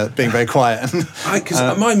corner being very quiet.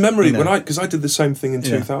 Because my memory, because I did the same thing in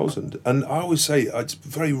 2000, and I always say it's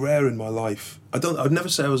very rare in my life. I'd never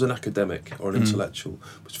say I was an academic or an intellectual,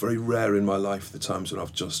 but it's very rare in my life the times when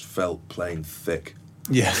I've just felt playing thick.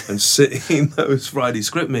 Yeah. And sitting in those Friday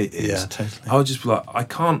script meetings, yeah, totally. I would just be like, I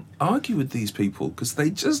can't argue with these people because they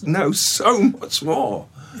just know so much more.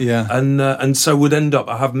 Yeah. And so would end up,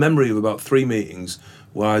 I have memory of about 3 meetings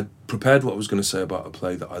where I prepared what I was going to say about a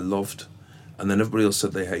play that I loved, and then everybody else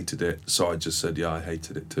said they hated it, so I just said, yeah, I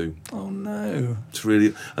hated it too. Oh no! It's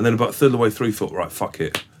really, and then about a third of the way through, thought, right, fuck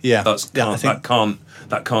it. Yeah, that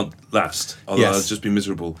can't last. I'll just be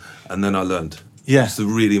miserable. And then I learned. Yeah, it's the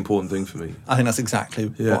really important thing for me. I think that's exactly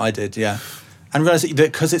what I did. Yeah. And realise that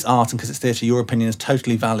because it's art and because it's theatre, your opinion is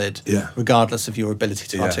totally valid, regardless of your ability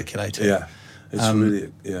to articulate it. Yeah, it's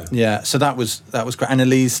really, Yeah, so that was great. And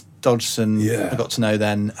Elise Dodgson, I got to know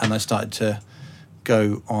then, and I started to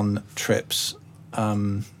go on trips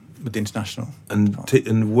with the International.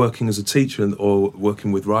 And working as a teacher or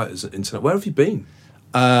working with writers at Internet, where have you been?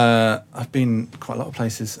 I've been quite a lot of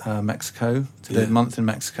places. Mexico, did a month in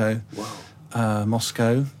Mexico. Wow.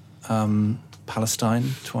 Moscow.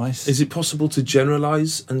 Palestine twice. Is it possible to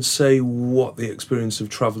generalise and say what the experience of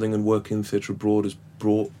travelling and working in theatre abroad has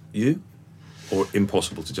brought you? Or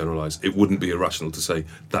impossible to generalise? It wouldn't be irrational to say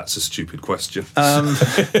that's a stupid question.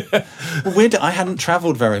 Weird. I hadn't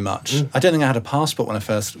travelled very much. I don't think I had a passport when I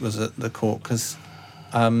first was at the court because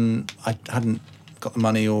I hadn't got the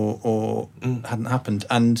money or hadn't happened.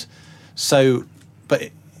 And so,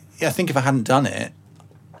 but I think if I hadn't done it,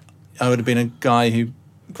 I would have been a guy who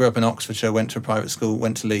grew up in Oxfordshire, went to a private school,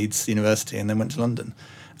 went to Leeds University, and then went to London.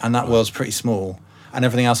 And that world's pretty small. And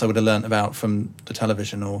everything else I would have learnt about from the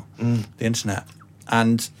television or the internet.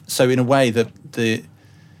 And so in a way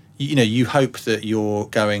you hope that you're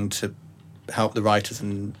going to help the writers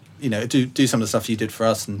and, do some of the stuff you did for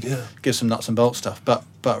us and give some nuts and bolts stuff. But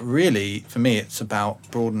really, for me, it's about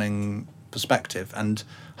broadening perspective and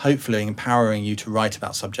hopefully empowering you to write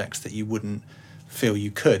about subjects that you wouldn't feel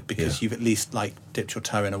you could because you've at least dipped your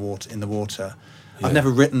toe in the water. Yeah. I've never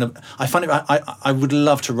written. I find it. I would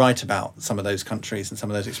love to write about some of those countries and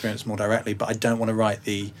some of those experiences more directly, but I don't want to write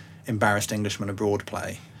the embarrassed Englishman abroad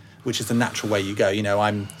play, which is the natural way you go.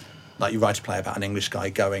 I'm like, you write a play about an English guy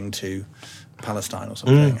going to Palestine or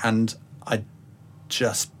something, and I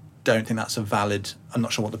just don't think that's a valid. I'm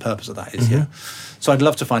not sure what the purpose of that is yet. So I'd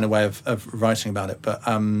love to find a way of writing about it, but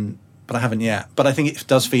I haven't yet. But I think it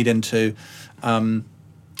does feed into, when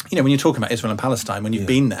you're talking about Israel and Palestine, when you've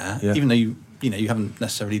been there, even though you haven't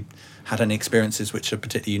necessarily had any experiences which are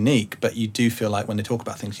particularly unique, but you do feel like when they talk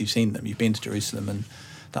about things, you've seen them, you've been to Jerusalem, and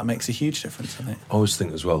that makes a huge difference, I think. I always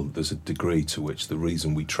think as well, there's a degree to which the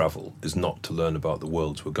reason we travel is not to learn about the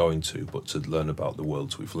worlds we're going to, but to learn about the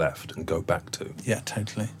worlds we've left and go back to. Yeah,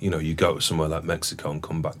 totally. You go to somewhere like Mexico and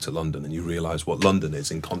come back to London and you realise what London is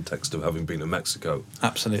in context of having been to Mexico.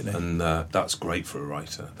 Absolutely. And that's great for a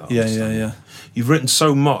writer. Yeah. You've written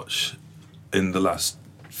so much in the last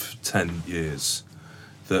 10 years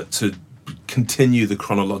that to continue the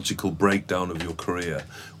chronological breakdown of your career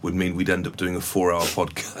would mean we'd end up doing a 4-hour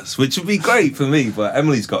podcast, which would be great for me, but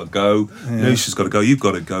Emily's got to go, Nusha's got to go, you've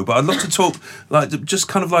got to go, but I'd love to talk,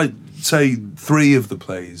 say 3 of the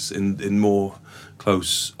plays in more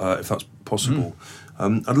close, if that's possible.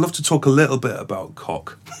 I'd love to talk a little bit about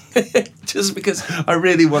cock, just because I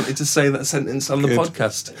really wanted to say that sentence on the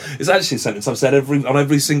podcast. It's actually a sentence I've said on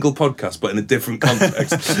every single podcast, but in a different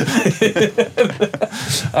context.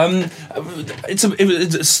 It's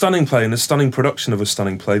a stunning play and a stunning production of a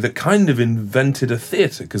stunning play that kind of invented a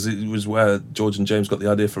theatre, because it was where George and James got the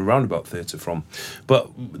idea for Roundabout Theatre from.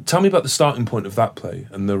 But tell me about the starting point of that play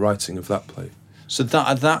and the writing of that play. So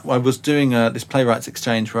that I was doing this playwrights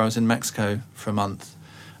exchange where I was in Mexico for a month,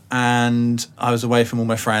 and I was away from all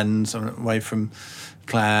my friends, away from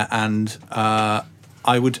Claire, and I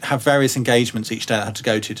would have various engagements each day that I had to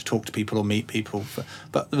go to talk to people or meet people.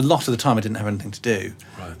 But a lot of the time I didn't have anything to do.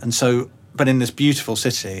 Right. And so, but in this beautiful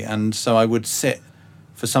city, and so I would sit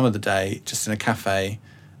for some of the day just in a cafe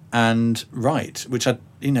and write, which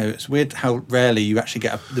it's weird how rarely you actually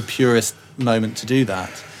get the purest moment to do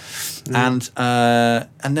that. And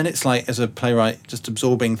then it's like, as a playwright, just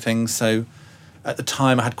absorbing things. So at the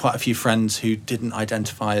time I had quite a few friends who didn't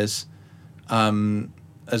identify as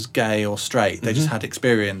gay or straight. They just had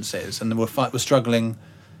experiences, and they were struggling.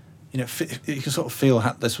 You can sort of feel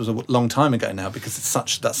how this was a long time ago now, because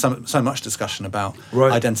that's so much discussion about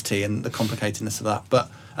identity and the complicatedness of that. But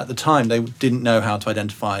at the time they didn't know how to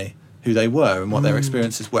identify who they were and what their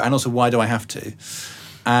experiences were, and also, why do I have to?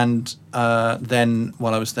 And then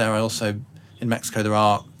while I was there, I also, in Mexico, there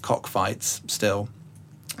are cockfights still.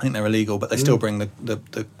 I think they're illegal, but they still bring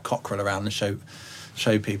the cockerel around and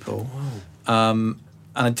show people. Wow.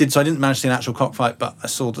 And I didn't manage to see an actual cockfight, but I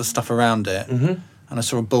saw the stuff around it, and I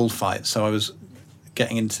saw a bullfight. So I was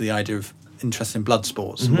getting into the idea of interest in blood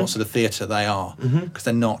sports and what sort of theatre they are, because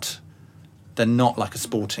they're not like a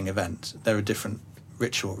sporting event. They're a different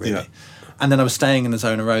ritual, really. Yeah. And then I was staying in the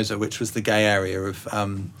Zona Rosa, which was the gay area of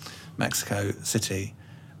Mexico City.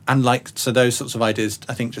 And so those sorts of ideas,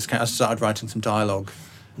 I think, I started writing some dialogue,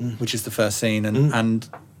 which is the first scene. And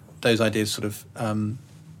those ideas sort of,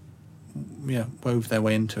 wove their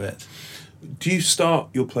way into it. Do you start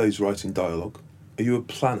your plays writing dialogue? Are you a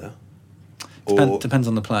planner? Depends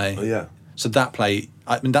on the play. Oh, yeah. So that play,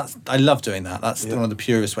 I love doing that. That's one of the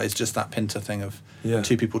purest ways, just that Pinter thing of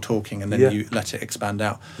two people talking and then you let it expand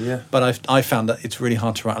out. Yeah. But I found that it's really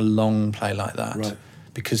hard to write a long play like that,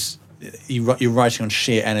 because you're writing on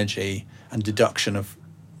sheer energy and deduction of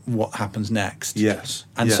what happens next. Yes.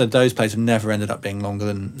 And so those plays have never ended up being longer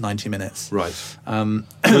than 90 minutes. Right.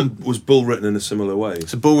 Was Bull written in a similar way?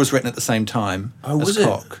 So Bull was written at the same time as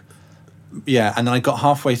Cock. Yeah, and then I got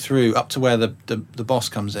halfway through up to where the boss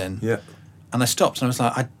comes in. Yeah. And I stopped and I was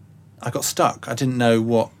like, I got stuck. I didn't know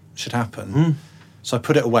what should happen. So I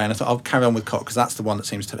put it away and I thought I'll carry on with Cock, because that's the one that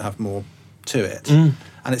seems to have more to it. And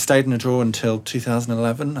it stayed in a drawer until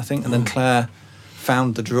 2011, I think. And then Claire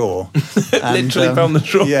found the drawer. And, literally found the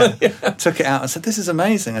drawer. Yeah. Took it out and said, "This is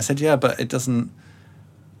amazing." I said, "Yeah, but it doesn't,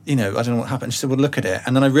 I don't know what happened." She said, "Well, look at it."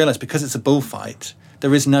 And then I realised, because it's a bullfight,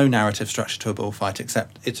 there is no narrative structure to a bullfight,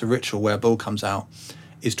 except it's a ritual where a bull comes out,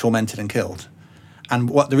 is tormented and killed. And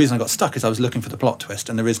the reason I got stuck is I was looking for the plot twist,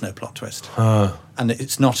 and there is no plot twist. And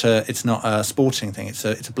it's not a sporting thing. It's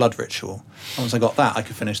a blood ritual. And once I got that, I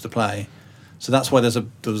could finish the play. So that's why there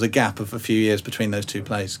was a gap of a few years between those two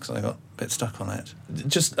plays, because I got a bit stuck on it.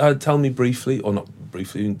 Just tell me briefly, or not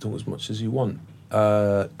briefly, you can talk as much as you want.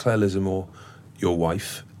 Claire Lizzamore, your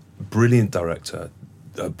wife, brilliant director.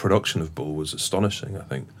 Production of Bull was astonishing, I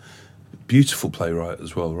think. Beautiful playwright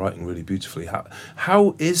as well, writing really beautifully.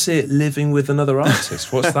 How is it living with another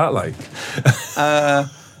artist? What's that like?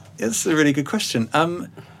 It's a really good question.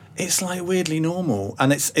 It's like weirdly normal,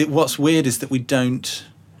 and what's weird is that we don't.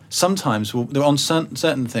 Sometimes on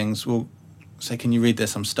certain things we'll say, "Can you read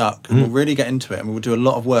this? I'm stuck." And we'll really get into it, and we'll do a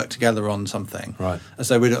lot of work together on something, right? As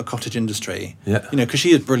though we're at a cottage industry, because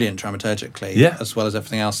she is brilliant dramaturgically, as well as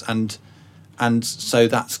everything else, and so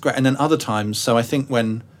that's great. And then other times, so I think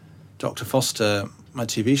when Dr. Foster, my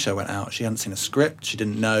TV show, went out, she hadn't seen a script, she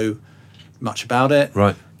didn't know much about it,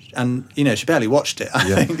 right? And she barely watched it.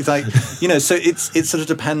 I think it's like, so it sort of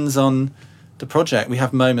depends on the project. We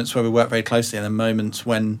have moments where we work very closely, and then moments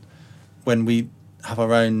when we have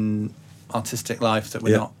our own artistic life that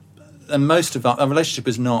we're not. And most of our relationship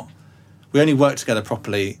is not. We only work together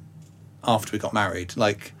properly after we got married.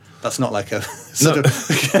 Like, that's not like a sort of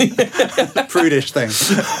prudish thing.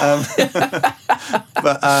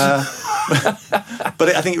 But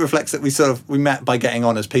I think it reflects that we met by getting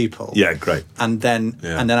on as people. Yeah, great. And then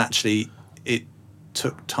actually it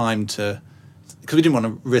took time because we didn't want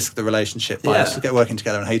to risk the relationship by us working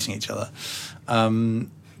together and hating each other.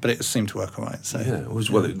 but it seemed to work all right. So yeah, it was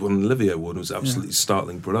it won an Olivier Award. It was absolutely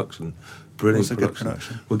startling production. Brilliant Also good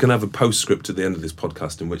production. We're going to have a postscript at the end of this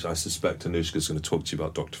podcast in which I suspect Anushka's going to talk to you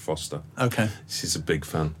about Dr. Foster. Okay. She's a big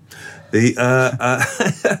fan.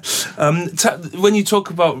 When you talk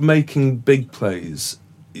about making big plays,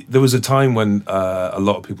 there was a time when a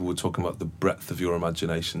lot of people were talking about the breadth of your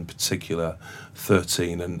imagination, in particular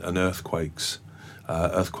 13 and Earthquakes.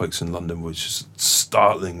 Earthquakes in London, which is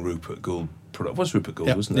startling Rupert Gould. It was Rupert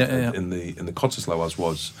Gould, wasn't it? Yeah. In the Cottesloe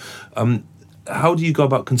was. How do you go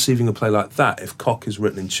about conceiving a play like that if Cock is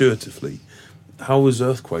written intuitively? How was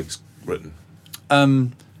Earthquakes written?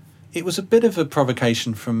 It was a bit of a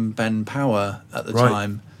provocation from Ben Power at the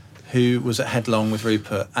time, who was at Headlong with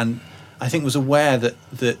Rupert, and I think was aware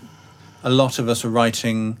that a lot of us were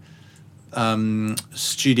writing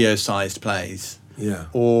studio-sized plays,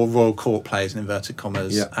 or Royal Court plays in inverted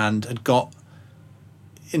commas, and had got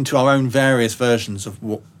into our own various versions of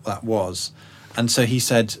what that was, and so he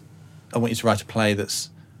said, I want you to write a play that's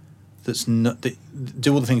not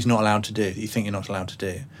do all the things you're not allowed to do, that you think you're not allowed to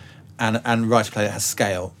do, and write a play that has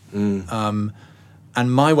scale. And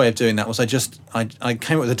my way of doing that was I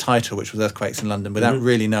came up with a title which was Earthquakes in London without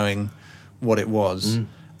really knowing what it was,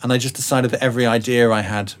 and I just decided that every idea I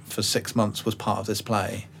had for 6 months was part of this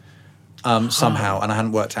play somehow, and I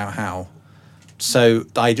hadn't worked out how. So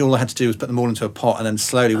all I had to do was put them all into a pot and then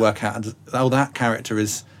slowly work out, that character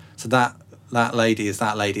is that lady is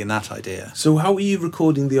that lady in that idea. So how are you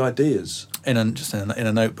recording the ideas? In a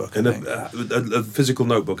notebook. In a physical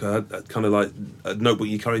notebook, kind of like a notebook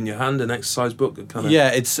you carry in your hand, an exercise book. Yeah,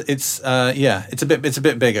 it's a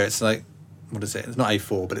bit bigger. It's like, what is it? It's not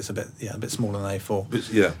A4, but it's a bit smaller than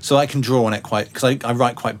A4. Yeah. So I can draw on it because I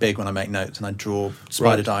write quite big when I make notes, and I draw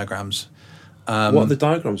spider diagrams. What are the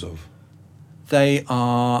diagrams of? They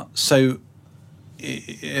are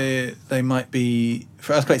they might be,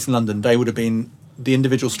 for Earthquakes in London, they would have been the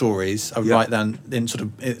individual stories. I would write them in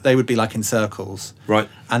they would be like in circles. Right.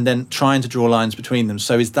 And then trying to draw lines between them.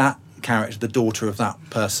 So is that character the daughter of that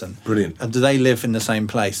person? Brilliant. And do they live in the same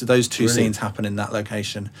place? Do those two scenes happen in that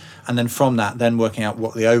location? And then from that, then working out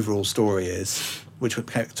what the overall story is, which would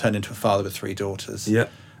turn into a father with 3 daughters. Yeah.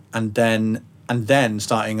 And then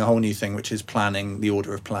starting a whole new thing, which is planning the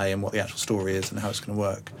order of play and what the actual story is and how it's going to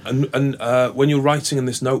work. And when you're writing in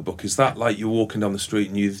this notebook, is that like you're walking down the street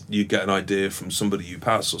and you get an idea from somebody you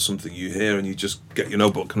pass or something you hear and you just get your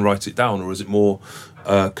notebook and write it down, or is it more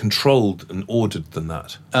controlled and ordered than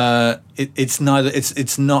that? It's neither.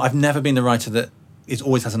 It's not. I've never been the writer that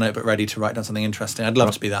always has a notebook ready to write down something interesting. I'd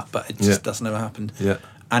love to be that, but it just doesn't ever happen. Yeah.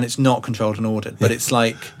 And it's not controlled and ordered, but it's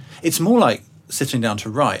more like sitting down to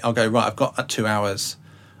write. I'll go, right, I've got 2 hours,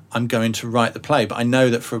 I'm going to write the play, but I know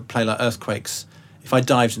that for a play like Earthquakes, if I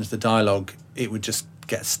dived into the dialogue, it would just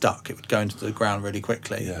get stuck, it would go into the ground really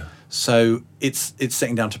quickly. So it's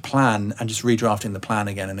sitting down to plan and just redrafting the plan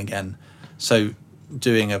again and again. So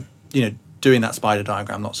doing that spider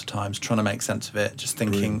diagram lots of times, trying to make sense of it, just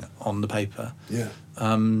thinking on the paper. So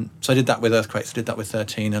I did that with Earthquakes, I did that with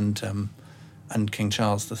 13 and King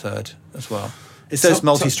Charles III as well. It's those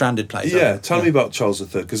multi-stranded plays. Tell me about Charles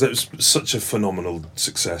III, because it was such a phenomenal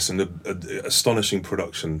success and an astonishing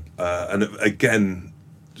production, and it, again,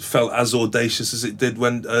 felt as audacious as it did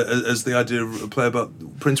when as the idea of a play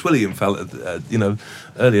about Prince William felt,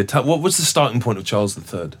 earlier. What was the starting point of Charles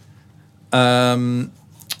III? I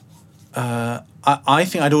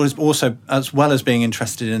think I'd always also, as well as being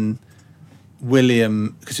interested in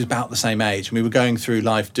William, because he was about the same age, and we were going through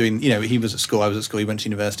life doing, he was at school, I was at school, he went to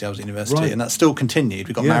university, I was at university, and that still continued.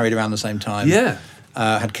 We got married around the same time.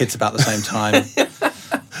 Had kids about the same time.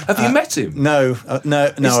 Have you met him? No, I've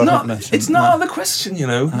not met him. It's not out of the question,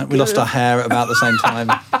 we lost our hair at about the same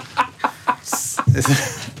time.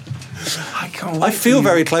 I feel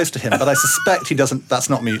very close to him, but I suspect he doesn't. That's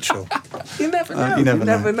not mutual. You never know. You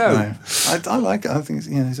never know. No. I like it. I think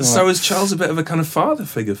he's all right. So is Charles a bit of a kind of father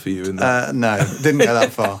figure for you in that? No, didn't go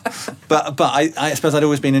that far. But I suppose I'd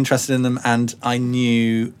always been interested in them, and I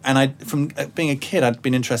knew, and from being a kid, I'd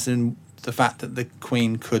been interested in the fact that the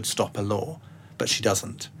Queen could stop a law, but she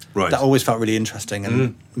doesn't. Right. That always felt really interesting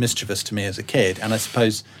and mischievous to me as a kid, and I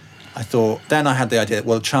suppose I thought, then I had the idea that,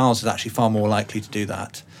 well, Charles is actually far more likely to do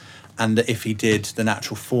that, and that if he did, the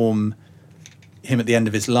natural form, him at the end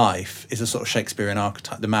of his life, is a sort of Shakespearean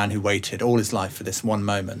archetype, the man who waited all his life for this one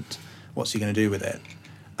moment. What's he going to do with it?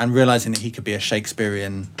 And realising that he could be a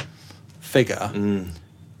Shakespearean figure,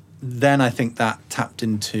 then I think that tapped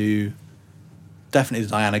into, definitely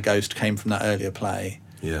the Diana Ghost came from that earlier play.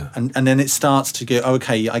 Yeah. And then it starts to go,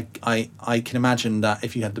 okay, I can imagine that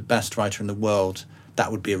if you had the best writer in the world,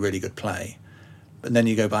 that would be a really good play. But then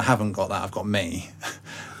you go, but I haven't got that, I've got me.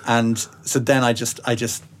 And so then I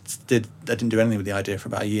didn't do anything with the idea for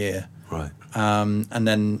about a year. Right. And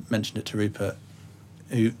then mentioned it to Rupert,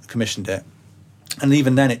 who commissioned it. And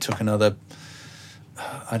even then it took another,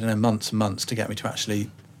 I don't know, months and months to get me to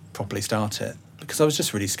actually properly start it, because I was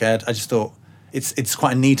just really scared. I just thought it's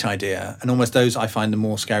quite a neat idea, and almost those I find the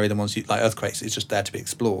more scary than ones like Earthquakes. It's just there to be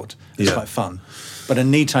explored. It's quite fun. But a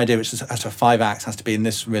neat idea which has to have 5 acts, has to be in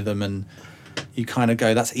this rhythm, and you kind of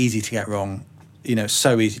go, that's easy to get wrong. You know,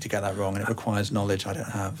 so easy to get that wrong, and it requires knowledge I don't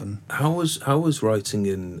have. And how was writing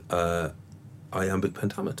in iambic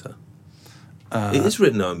pentameter? It is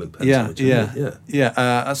written iambic pentameter. Yeah.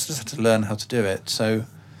 I just had to learn how to do it. So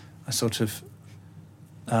I sort of,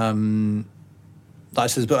 I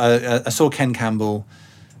saw Ken Campbell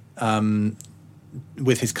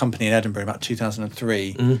with his company in Edinburgh about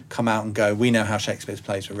 2003 come out and go, we know how Shakespeare's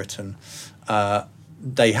plays were written.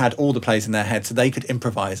 They had all the plays in their head, so they could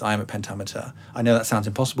improvise iambic pentameter. I know that sounds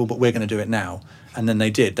impossible, but we're going to do it now. And then they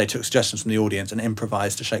did. They took suggestions from the audience and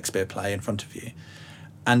improvised a Shakespeare play in front of you.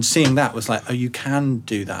 And seeing that was like, oh, you can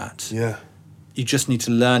do that. Yeah. You just need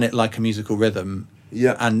to learn it like a musical rhythm.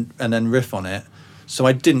 Yeah. And then riff on it. So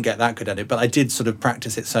I didn't get that good at it, but I did sort of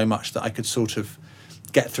practice it so much that I could sort of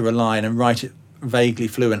get through a line and write it vaguely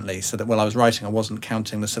fluently, so that while I was writing, I wasn't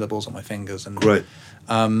counting the syllables on my fingers. And Great.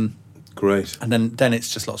 Great. And then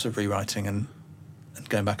it's just lots of rewriting and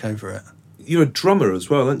going back over it. You're a drummer as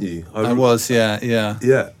well, aren't you? I was, yeah.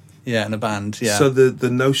 Yeah, in a band, yeah. So the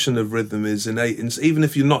notion of rhythm is innate, even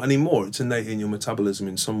if you're not anymore, it's innate in your metabolism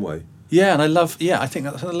in some way. Yeah, and I love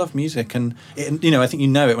music, and I think you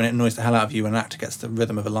know it when it annoys the hell out of you when an actor gets the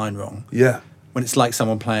rhythm of a line wrong. Yeah. When it's like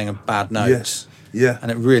someone playing a bad note. Yes. Yeah.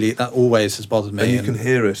 And that always has bothered me. And you can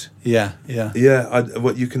hear it. Yeah. Yeah,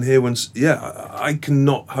 what you can hear once. Yeah, I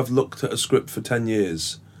cannot have looked at a script for 10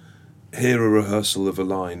 years, hear a rehearsal of a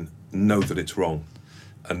line, know that it's wrong,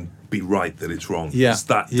 and be right that it's wrong. Yeah. It's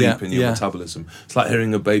that deep in your metabolism. It's like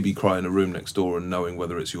hearing a baby cry in a room next door and knowing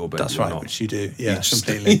whether it's your baby That's or right, not. which you do. Yeah,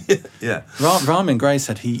 completely. Yeah. Ramin Gray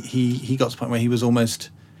said he got to the point where he almost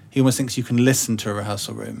thinks you can listen to a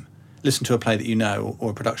rehearsal room, listen to a play that you know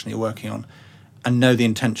or a production that you're working on, and know the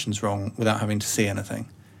intention's wrong without having to see anything.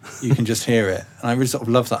 You can just hear it. And I really sort of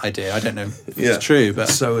love that idea. I don't know if it's true, but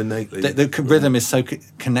so innately. The rhythm is so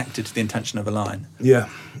connected to the intention of a line. Yeah.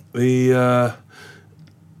 The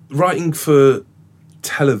writing for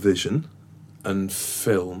television and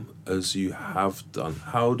film, as you have done,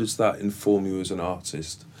 how does that inform you as an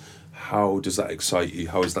artist? How does that excite you?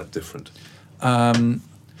 How is that different? Well,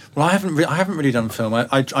 I haven't really done film.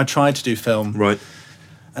 I tried to do film, right,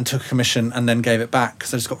 and took a commission and then gave it back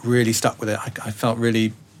because I just got really stuck with it. I felt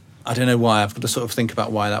really, I don't know why. I've got to sort of think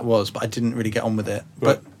about why that was, but I didn't really get on with it.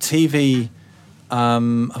 Right. But TV,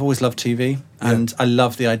 I've always loved TV, and I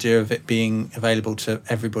love the idea of it being available to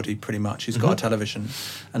everybody pretty much who's got a television,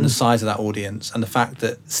 and the size of that audience, and the fact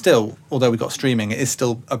that still, although we've got streaming, it is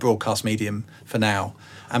still a broadcast medium for now.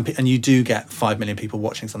 And you do get 5 million people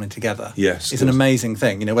watching something together. Yes, it's an amazing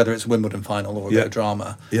thing. You know, whether it's a Wimbledon final or a bit of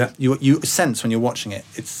drama. Yeah, you sense when you're watching it.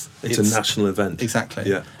 It's a national event. Exactly.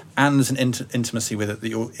 Yeah, and there's an intimacy with it that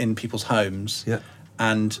you're in people's homes. Yeah,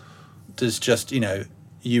 and there's just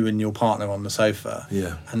you and your partner on the sofa.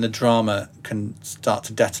 Yeah, and the drama can start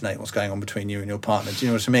to detonate what's going on between you and your partner. Do you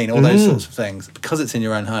know what I mean? All those sorts of things because it's in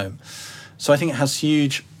your own home. So I think it has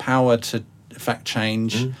huge power to affect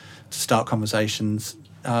change, to start conversations.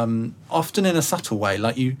 Often in a subtle way,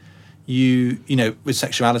 like you know, with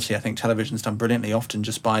sexuality, I think television's done brilliantly often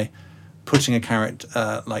just by putting a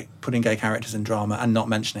character, like putting gay characters in drama and not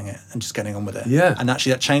mentioning it and just getting on with it. Yeah. And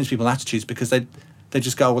actually that changed people's attitudes because they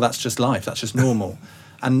just go, oh, well, that's just life, that's just normal.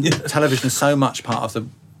 And television is so much part of the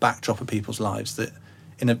backdrop of people's lives that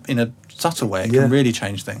in a subtle way it can really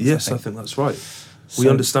change things. Yes, I think that's right. We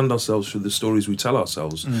understand ourselves through the stories we tell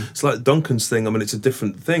ourselves. It's like Duncan's thing. I mean, it's a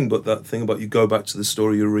different thing, but that thing about you go back to the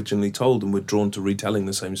story you originally told and we're drawn to retelling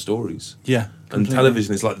the same stories. Yeah. Completely. And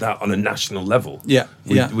television is like that on a national level. Yeah.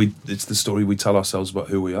 It's the story we tell ourselves about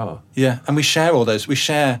who we are. Yeah, and we share all those. We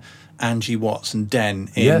share Angie Watts and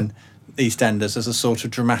Den in EastEnders as a sort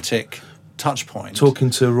of dramatic touch point. Talking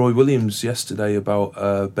to Roy Williams yesterday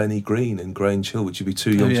about Benny Green in Grange Hill, which you'd be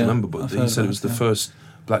too young to remember, but he said it was the first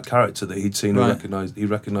black character that he'd seen and he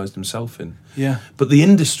recognised himself in. Yeah. But the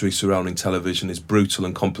industry surrounding television is brutal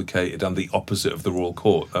and complicated and the opposite of the Royal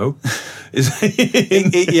Court, though.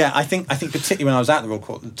 Yeah, I think particularly when I was at the Royal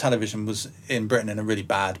Court, the television was in Britain in a really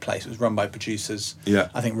bad place. It was run by producers. Yeah.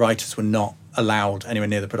 I think writers were not allowed anywhere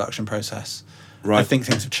near the production process. Right. I think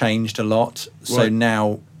things have changed a lot. So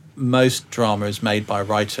now most drama is made by a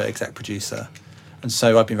writer, exec producer. And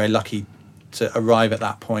so I've been very lucky to arrive at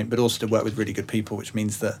that point, but also to work with really good people, which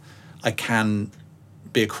means that I can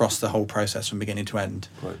be across the whole process from beginning to end.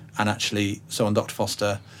 Right. And actually, so on Dr.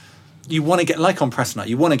 Foster, you want to get, like on Press Night,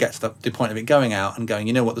 you want to get to the point of it going out and going,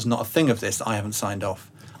 you know what, there's not a thing of this that I haven't signed off.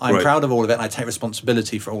 I'm Right. proud of all of it, and I take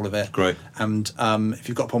responsibility for all of it. Great. And if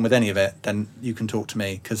you've got a problem with any of it, then you can talk to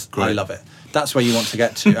me, because I Great. love it. That's where you want to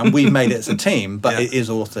get to. And we've made it as a team, but Yeah. it is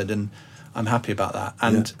authored, and I'm happy about that.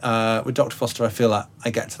 And with Dr. Foster, I feel like I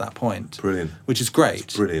get to that point. Brilliant. Which is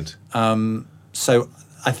great. Brilliant. So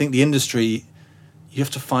I think the industry, you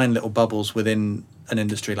have to find little bubbles within an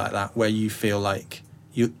industry like that where you feel like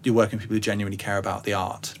you're working with people who genuinely care about the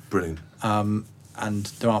art. Brilliant. And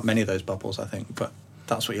there aren't many of those bubbles, I think, but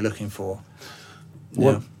that's what you're looking for.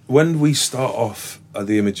 Well, when we start off at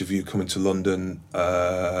the image of you coming to London,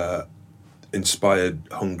 inspired,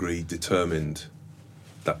 hungry, determined,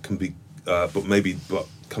 that can be, but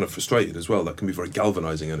kind of frustrated as well, that can be very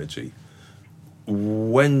galvanising energy.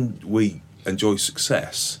 When we enjoy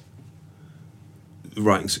success,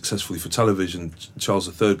 writing successfully for television, Charles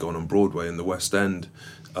III going on Broadway in the West End,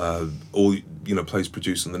 all plays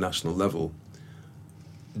produced on the national level,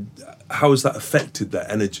 how has that affected that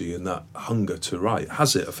energy and that hunger to write?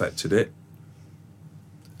 Has it affected it?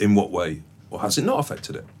 In what way? Or has it not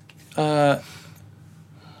affected it? Yeah,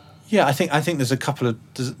 I think there's a couple of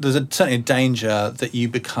there's certainly a danger that you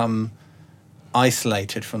become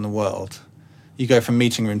isolated from the world. You go from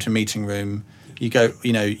meeting room to meeting room. You go,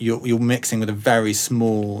 you're mixing with a very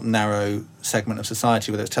small, narrow segment of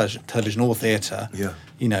society, whether it's television or theatre. Yeah.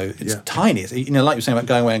 It's tiny. It's, like you were saying about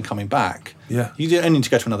going away and coming back. Yeah. You only need to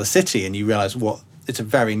go to another city and you realise it's a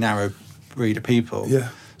very narrow breed of people. Yeah.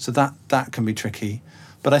 So that can be tricky.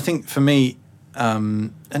 But I think for me,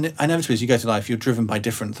 and inevitably as you go through life, you're driven by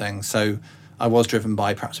different things. So I was driven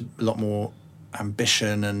by perhaps a lot more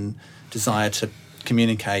ambition and desire to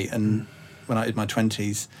communicate. And when I was in my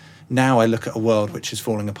 20s, now I look at a world which is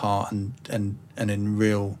falling apart and in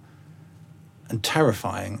real and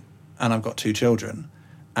terrifying. And I've got 2 children.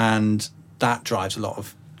 And that drives a lot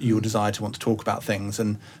of your desire to want to talk about things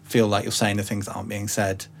and feel like you're saying the things that aren't being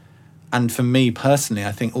said. And for me personally,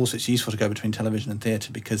 I think also it's useful to go between television and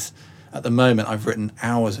theatre, because at the moment I've written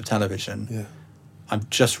hours of television. Yeah. I've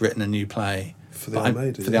just written a new play for the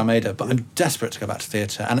Almeida. For the Almeida, but I'm desperate to go back to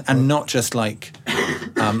theatre, and not just like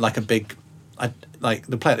a big. Like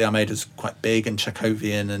the play at the Almeida is quite big and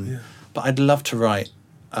Chekhovian, but I'd love to write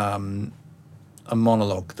a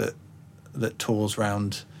monologue that tours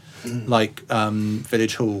around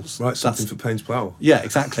village halls. Right, something for Payne's Plough. Yeah,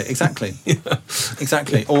 exactly. Exactly.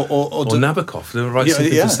 Or Nabokov, write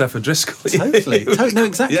something for Stafford Driscoll. Totally. No,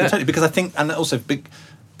 exactly. Yeah. Totally. Because I think, and also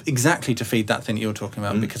exactly to feed that thing that you're talking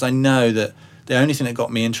about, because I know that the only thing that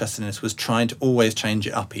got me interested in this was trying to always change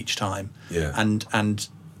it up each time. Yeah. And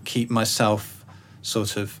keep myself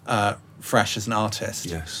sort of fresh as an artist.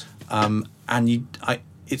 Yes.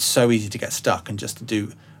 It's so easy to get stuck and just to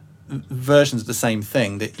do versions of the same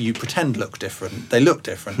thing that you pretend look different. They look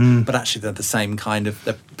different, but actually they're the same kind of.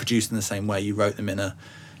 They're produced in the same way. You wrote them in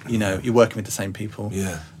you're working with the same people.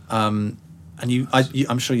 Yeah. And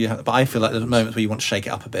I'm sure you have, but I feel like there's moments where you want to shake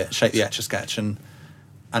it up a bit, shake the Etch-a-Sketch, and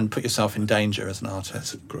put yourself in danger as an artist.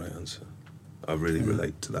 That's a great answer. I really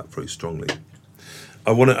relate to that very strongly.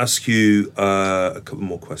 I want to ask you a couple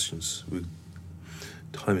more questions.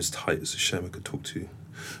 Time is tight. It's a shame I could talk to you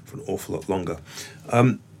for an awful lot longer.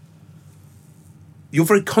 You're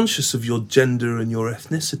very conscious of your gender and your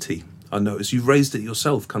ethnicity. I notice you've raised it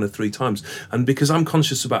yourself kind of 3 times. And because I'm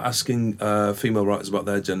conscious about asking female writers about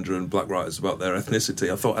their gender and black writers about their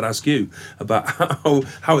ethnicity, I thought I'd ask you about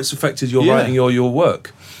how it's affected your writing or your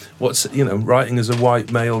work. What's, writing as a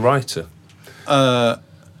white male writer?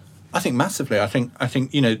 I think massively. I think I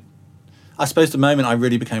suppose the moment I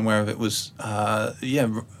really became aware of it was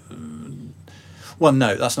well,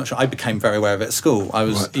 no, that's not true. I became very aware of it at school. I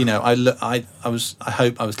was, right. I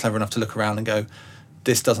hope I was clever enough to look around and go,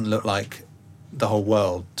 this doesn't look like the whole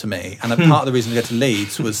world to me. And part of the reason to go to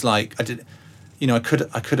Leeds was like I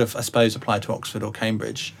could have, I suppose, applied to Oxford or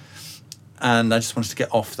Cambridge, and I just wanted to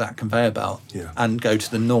get off that conveyor belt and go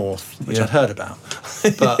to the north, which I'd heard about,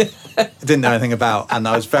 but didn't know anything about, and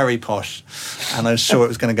I was very posh, and I was sure it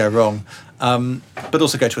was going to go wrong. But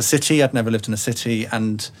also go to a city. I'd never lived in a city,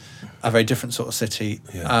 and a very different sort of city.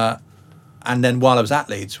 Yeah. And then while I was at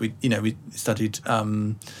Leeds, we studied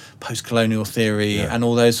post-colonial theory and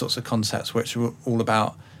all those sorts of concepts, which were all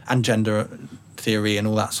about, and gender theory and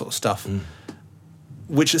all that sort of stuff.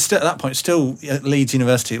 Which is still, at that point, still at Leeds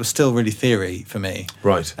University, it was still really theory for me.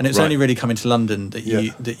 Right. And it's only really coming to London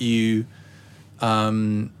that you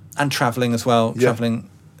and travelling as well, travelling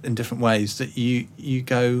in different ways, that you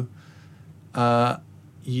go,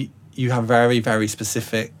 you have very, very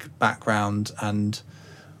specific background and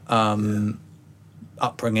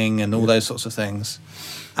upbringing and all those sorts of things,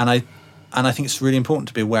 and I think it's really important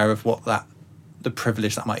to be aware of what the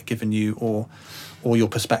privilege that might have given you or your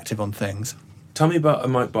perspective on things. Tell me about a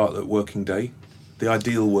Mike Bartlett working day, the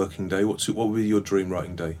ideal working day. What would be your dream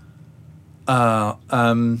writing day?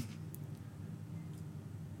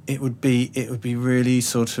 It would be really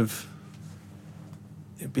sort of.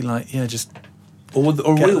 It'd be like just. Or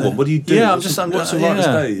real one. What do you do? Yeah, what's a writer's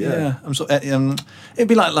day? Yeah. I'm sort of, it'd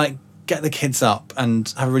be like get the kids up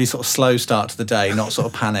and have a really sort of slow start to the day, not sort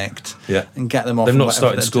of panicked. Yeah. And get them off. They've not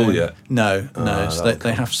started school doing. yet. No. So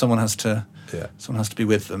they have. Someone has to be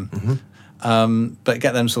with them. Mm-hmm. But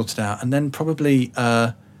get them sorted out, and then probably.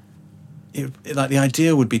 Like the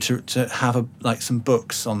idea would be to have some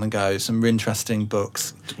books on the go, some interesting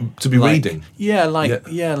books to be reading.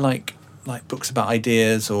 Like books about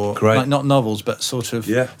ideas or Great. like not novels but sort of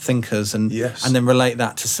thinkers and then relate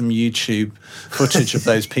that to some YouTube footage of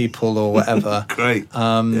those people or whatever. Great.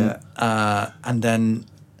 And then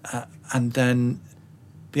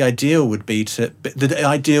the ideal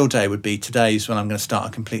day would be today's when I'm going to start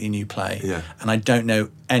a completely new play. Yeah. And I don't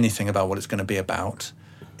know anything about what it's going to be about.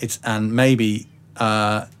 And maybe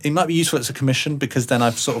it might be useful as a commission because then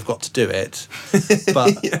I've sort of got to do it,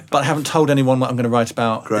 but I haven't told anyone what I'm going to write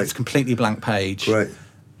about. Great. It's a completely blank page. Great.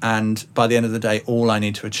 And by the end of the day, all I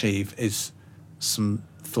need to achieve is some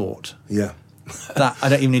thought. Yeah. That I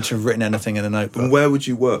don't even need to have written anything in a notebook. And where would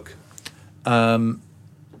you work? I'd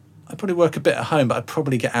probably work a bit at home, but I'd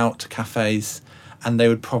probably get out to cafes, and they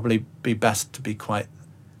would probably be best to be quite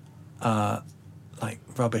like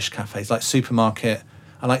rubbish cafes, like supermarket.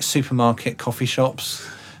 I like supermarket coffee shops.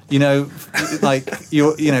 Like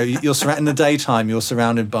you're surrounded in the daytime. You're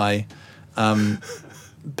surrounded by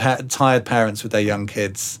tired parents with their young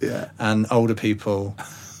kids, and older people,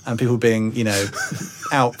 and people being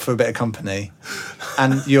out for a bit of company,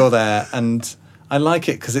 and you're there. And I like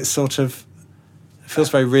it because it feels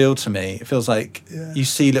very real to me. It feels like you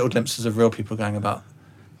see little glimpses of real people going about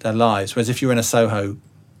their lives. Whereas if you're in a Soho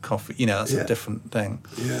coffee, that's a different thing.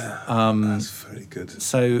 That's very good.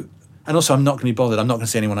 So, and also I'm not going to be bothered. I'm not going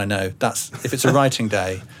to see anyone I know. If it's a writing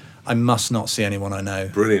day, I must not see anyone I know.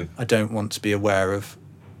 Brilliant. I don't want to be aware of,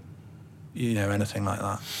 anything like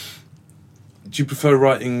that. Do you prefer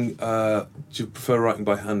writing? Do you prefer writing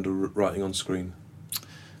by hand or writing on screen?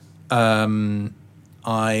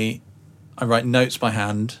 I write notes by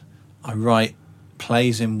hand. I write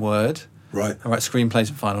plays in Word. Right. I write screenplays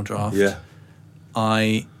in Final Draft. Yeah.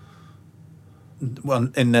 And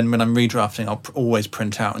then when I'm redrafting, I'll always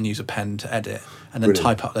print out and use a pen to edit, and then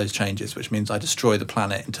type up those changes, which means I destroy the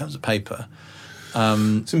planet in terms of paper.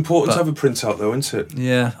 It's important to have a printout, though, isn't it?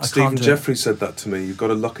 Yeah, Stephen Jeffries said that to me. You've got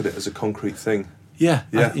to look at it as a concrete thing. Yeah.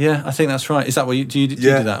 I think that's right. Is that what you do? You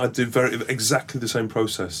do that? I do exactly the same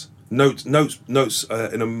process. Notes in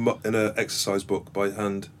a exercise book by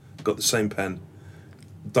hand. Got the same pen.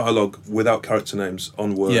 Dialogue without character names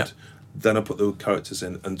on Word. Yeah. Then I put the characters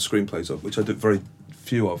in and screenplays up, which I do very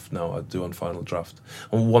few of now. I do on Final Draft.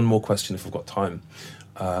 And one more question, if I've got time.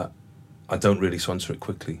 I don't really, so answer it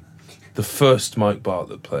quickly. The first Mike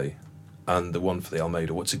Bartlett play and the one for the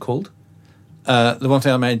Almeida, what's it called? The one for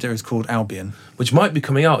the Almeida is called Albion, which might be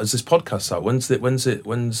coming out as this podcast's out. When's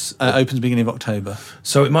opens beginning of October.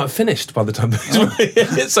 So it might have finished by the time. So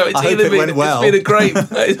it's either been well. It's been a great,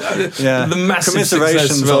 the massive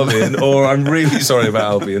success of Albion, or I'm really sorry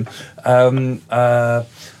about Albion.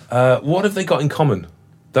 What have they got in common?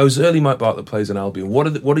 Those early Mike Bartlett plays in Albion.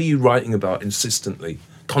 What are you writing about insistently,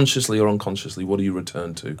 consciously or unconsciously? What do you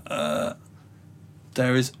return to?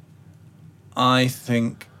 There is, I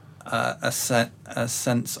think, a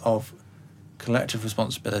sense of collective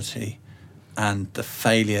responsibility and the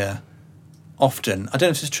failure. Often, I don't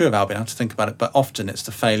know if it's true of Albion, I have to think about it, but often it's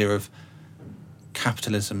the failure of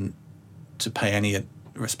capitalism to pay any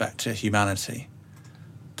respect to humanity.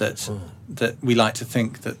 That we like to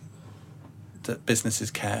think that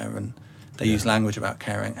businesses care and they use language about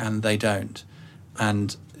caring, and they don't.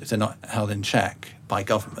 And if they're not held in check by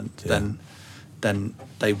government, then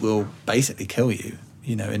they will basically kill you,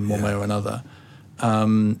 in one way or another.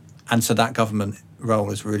 And so that government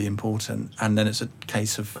role is really important. And then it's a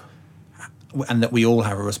case of, and that we all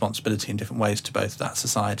have a responsibility in different ways to both that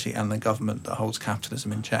society and the government that holds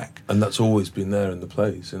capitalism in check. And that's always been there in the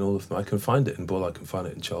plays, in all of them. I can find it in Bull, I can find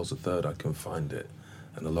it in Charles III, I can find it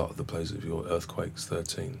in a lot of the plays of your Earthquakes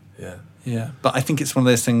 13. Yeah, but I think it's one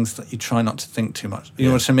of those things that you try not to think too much. You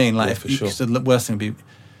know what I mean? Like, the worst thing would be,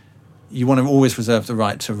 you want to always reserve the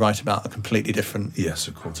right to write about a completely different. Yes,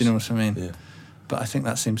 of course. Do you know what I mean? Yeah. But I think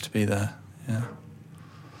that seems to be the Yeah.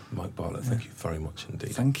 Mike Bartlett, thank you very much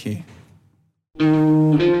indeed. Thank you.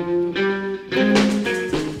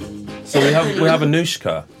 So we have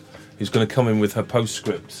Anushka, who's going to come in with her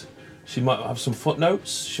postscript. She might have some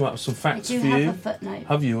footnotes. She might have some facts for you. I do have a footnote.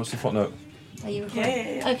 Have you? What's the footnote? Are you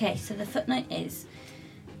recording? Yeah. Okay, so the footnote is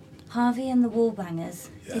Harvey and the Wallbangers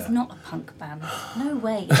is not a punk band. No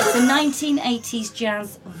way. It's a 1980s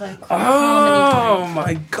jazz vocal harmony band.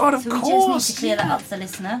 My God, of course. So we just need to clear that up for the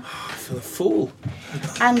listener. I feel a fool.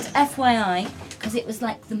 And FYI, because it was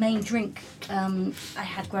like the main drink I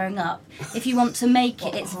had growing up, if you want to make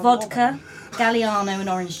it, it's vodka, Galliano and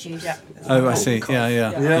orange juice. Yeah. Oh, I see.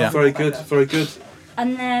 Yeah. Very good, very good.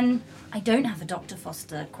 And then I don't have a Dr.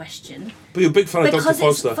 Foster question. But you're a big fan of Dr. Foster.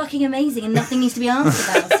 Because it's fucking amazing and nothing needs to be asked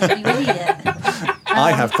about it, you idiot.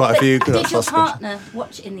 I have quite a few Dr. Did your Foster partner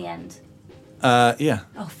watch it in the end? Yeah.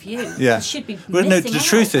 Oh, phew. Yeah. It should be Well, no, missing the out.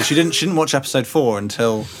 truth is, she didn't watch episode 4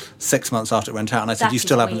 until 6 months after it went out, and I said, That "You is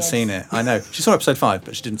still haven't weird. seen it." I know. She saw episode 5,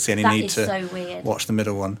 but she didn't see any That need is to so weird. watch the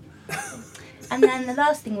middle one. And then the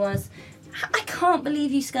last thing was, I can't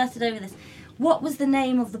believe you skirted over this. What was the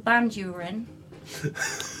name of the band you were in?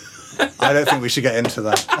 I don't think we should get into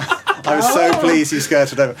that. I was so pleased you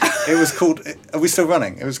skirted over. It was called. Are we still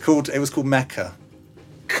running? It was called Mecca.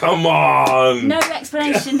 Come on! No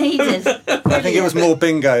explanation needed. I think it was more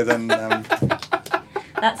bingo than.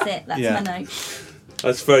 That's it. That's Yeah. my note.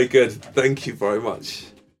 That's very good. Thank you very much.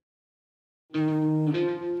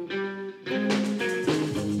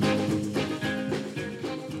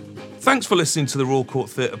 Thanks for listening to the Royal Court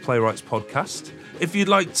Theatre Playwrights podcast. If you'd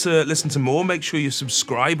like to listen to more, make sure you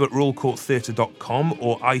subscribe at royalcourttheatre.com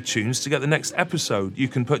or iTunes to get the next episode. You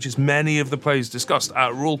can purchase many of the plays discussed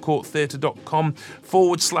at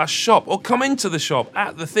royalcourttheatre.com/shop, or come into the shop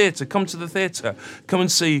at the theatre. Come to the theatre. Come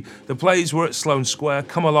and see the plays. We're at Sloane Square.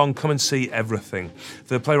 Come along. Come and see everything.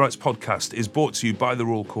 The Playwrights podcast is brought to you by the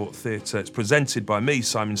Royal Court Theatre. It's presented by me,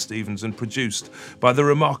 Simon Stevens, and produced by the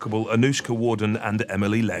remarkable Anushka Warden and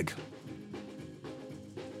Emily Legg.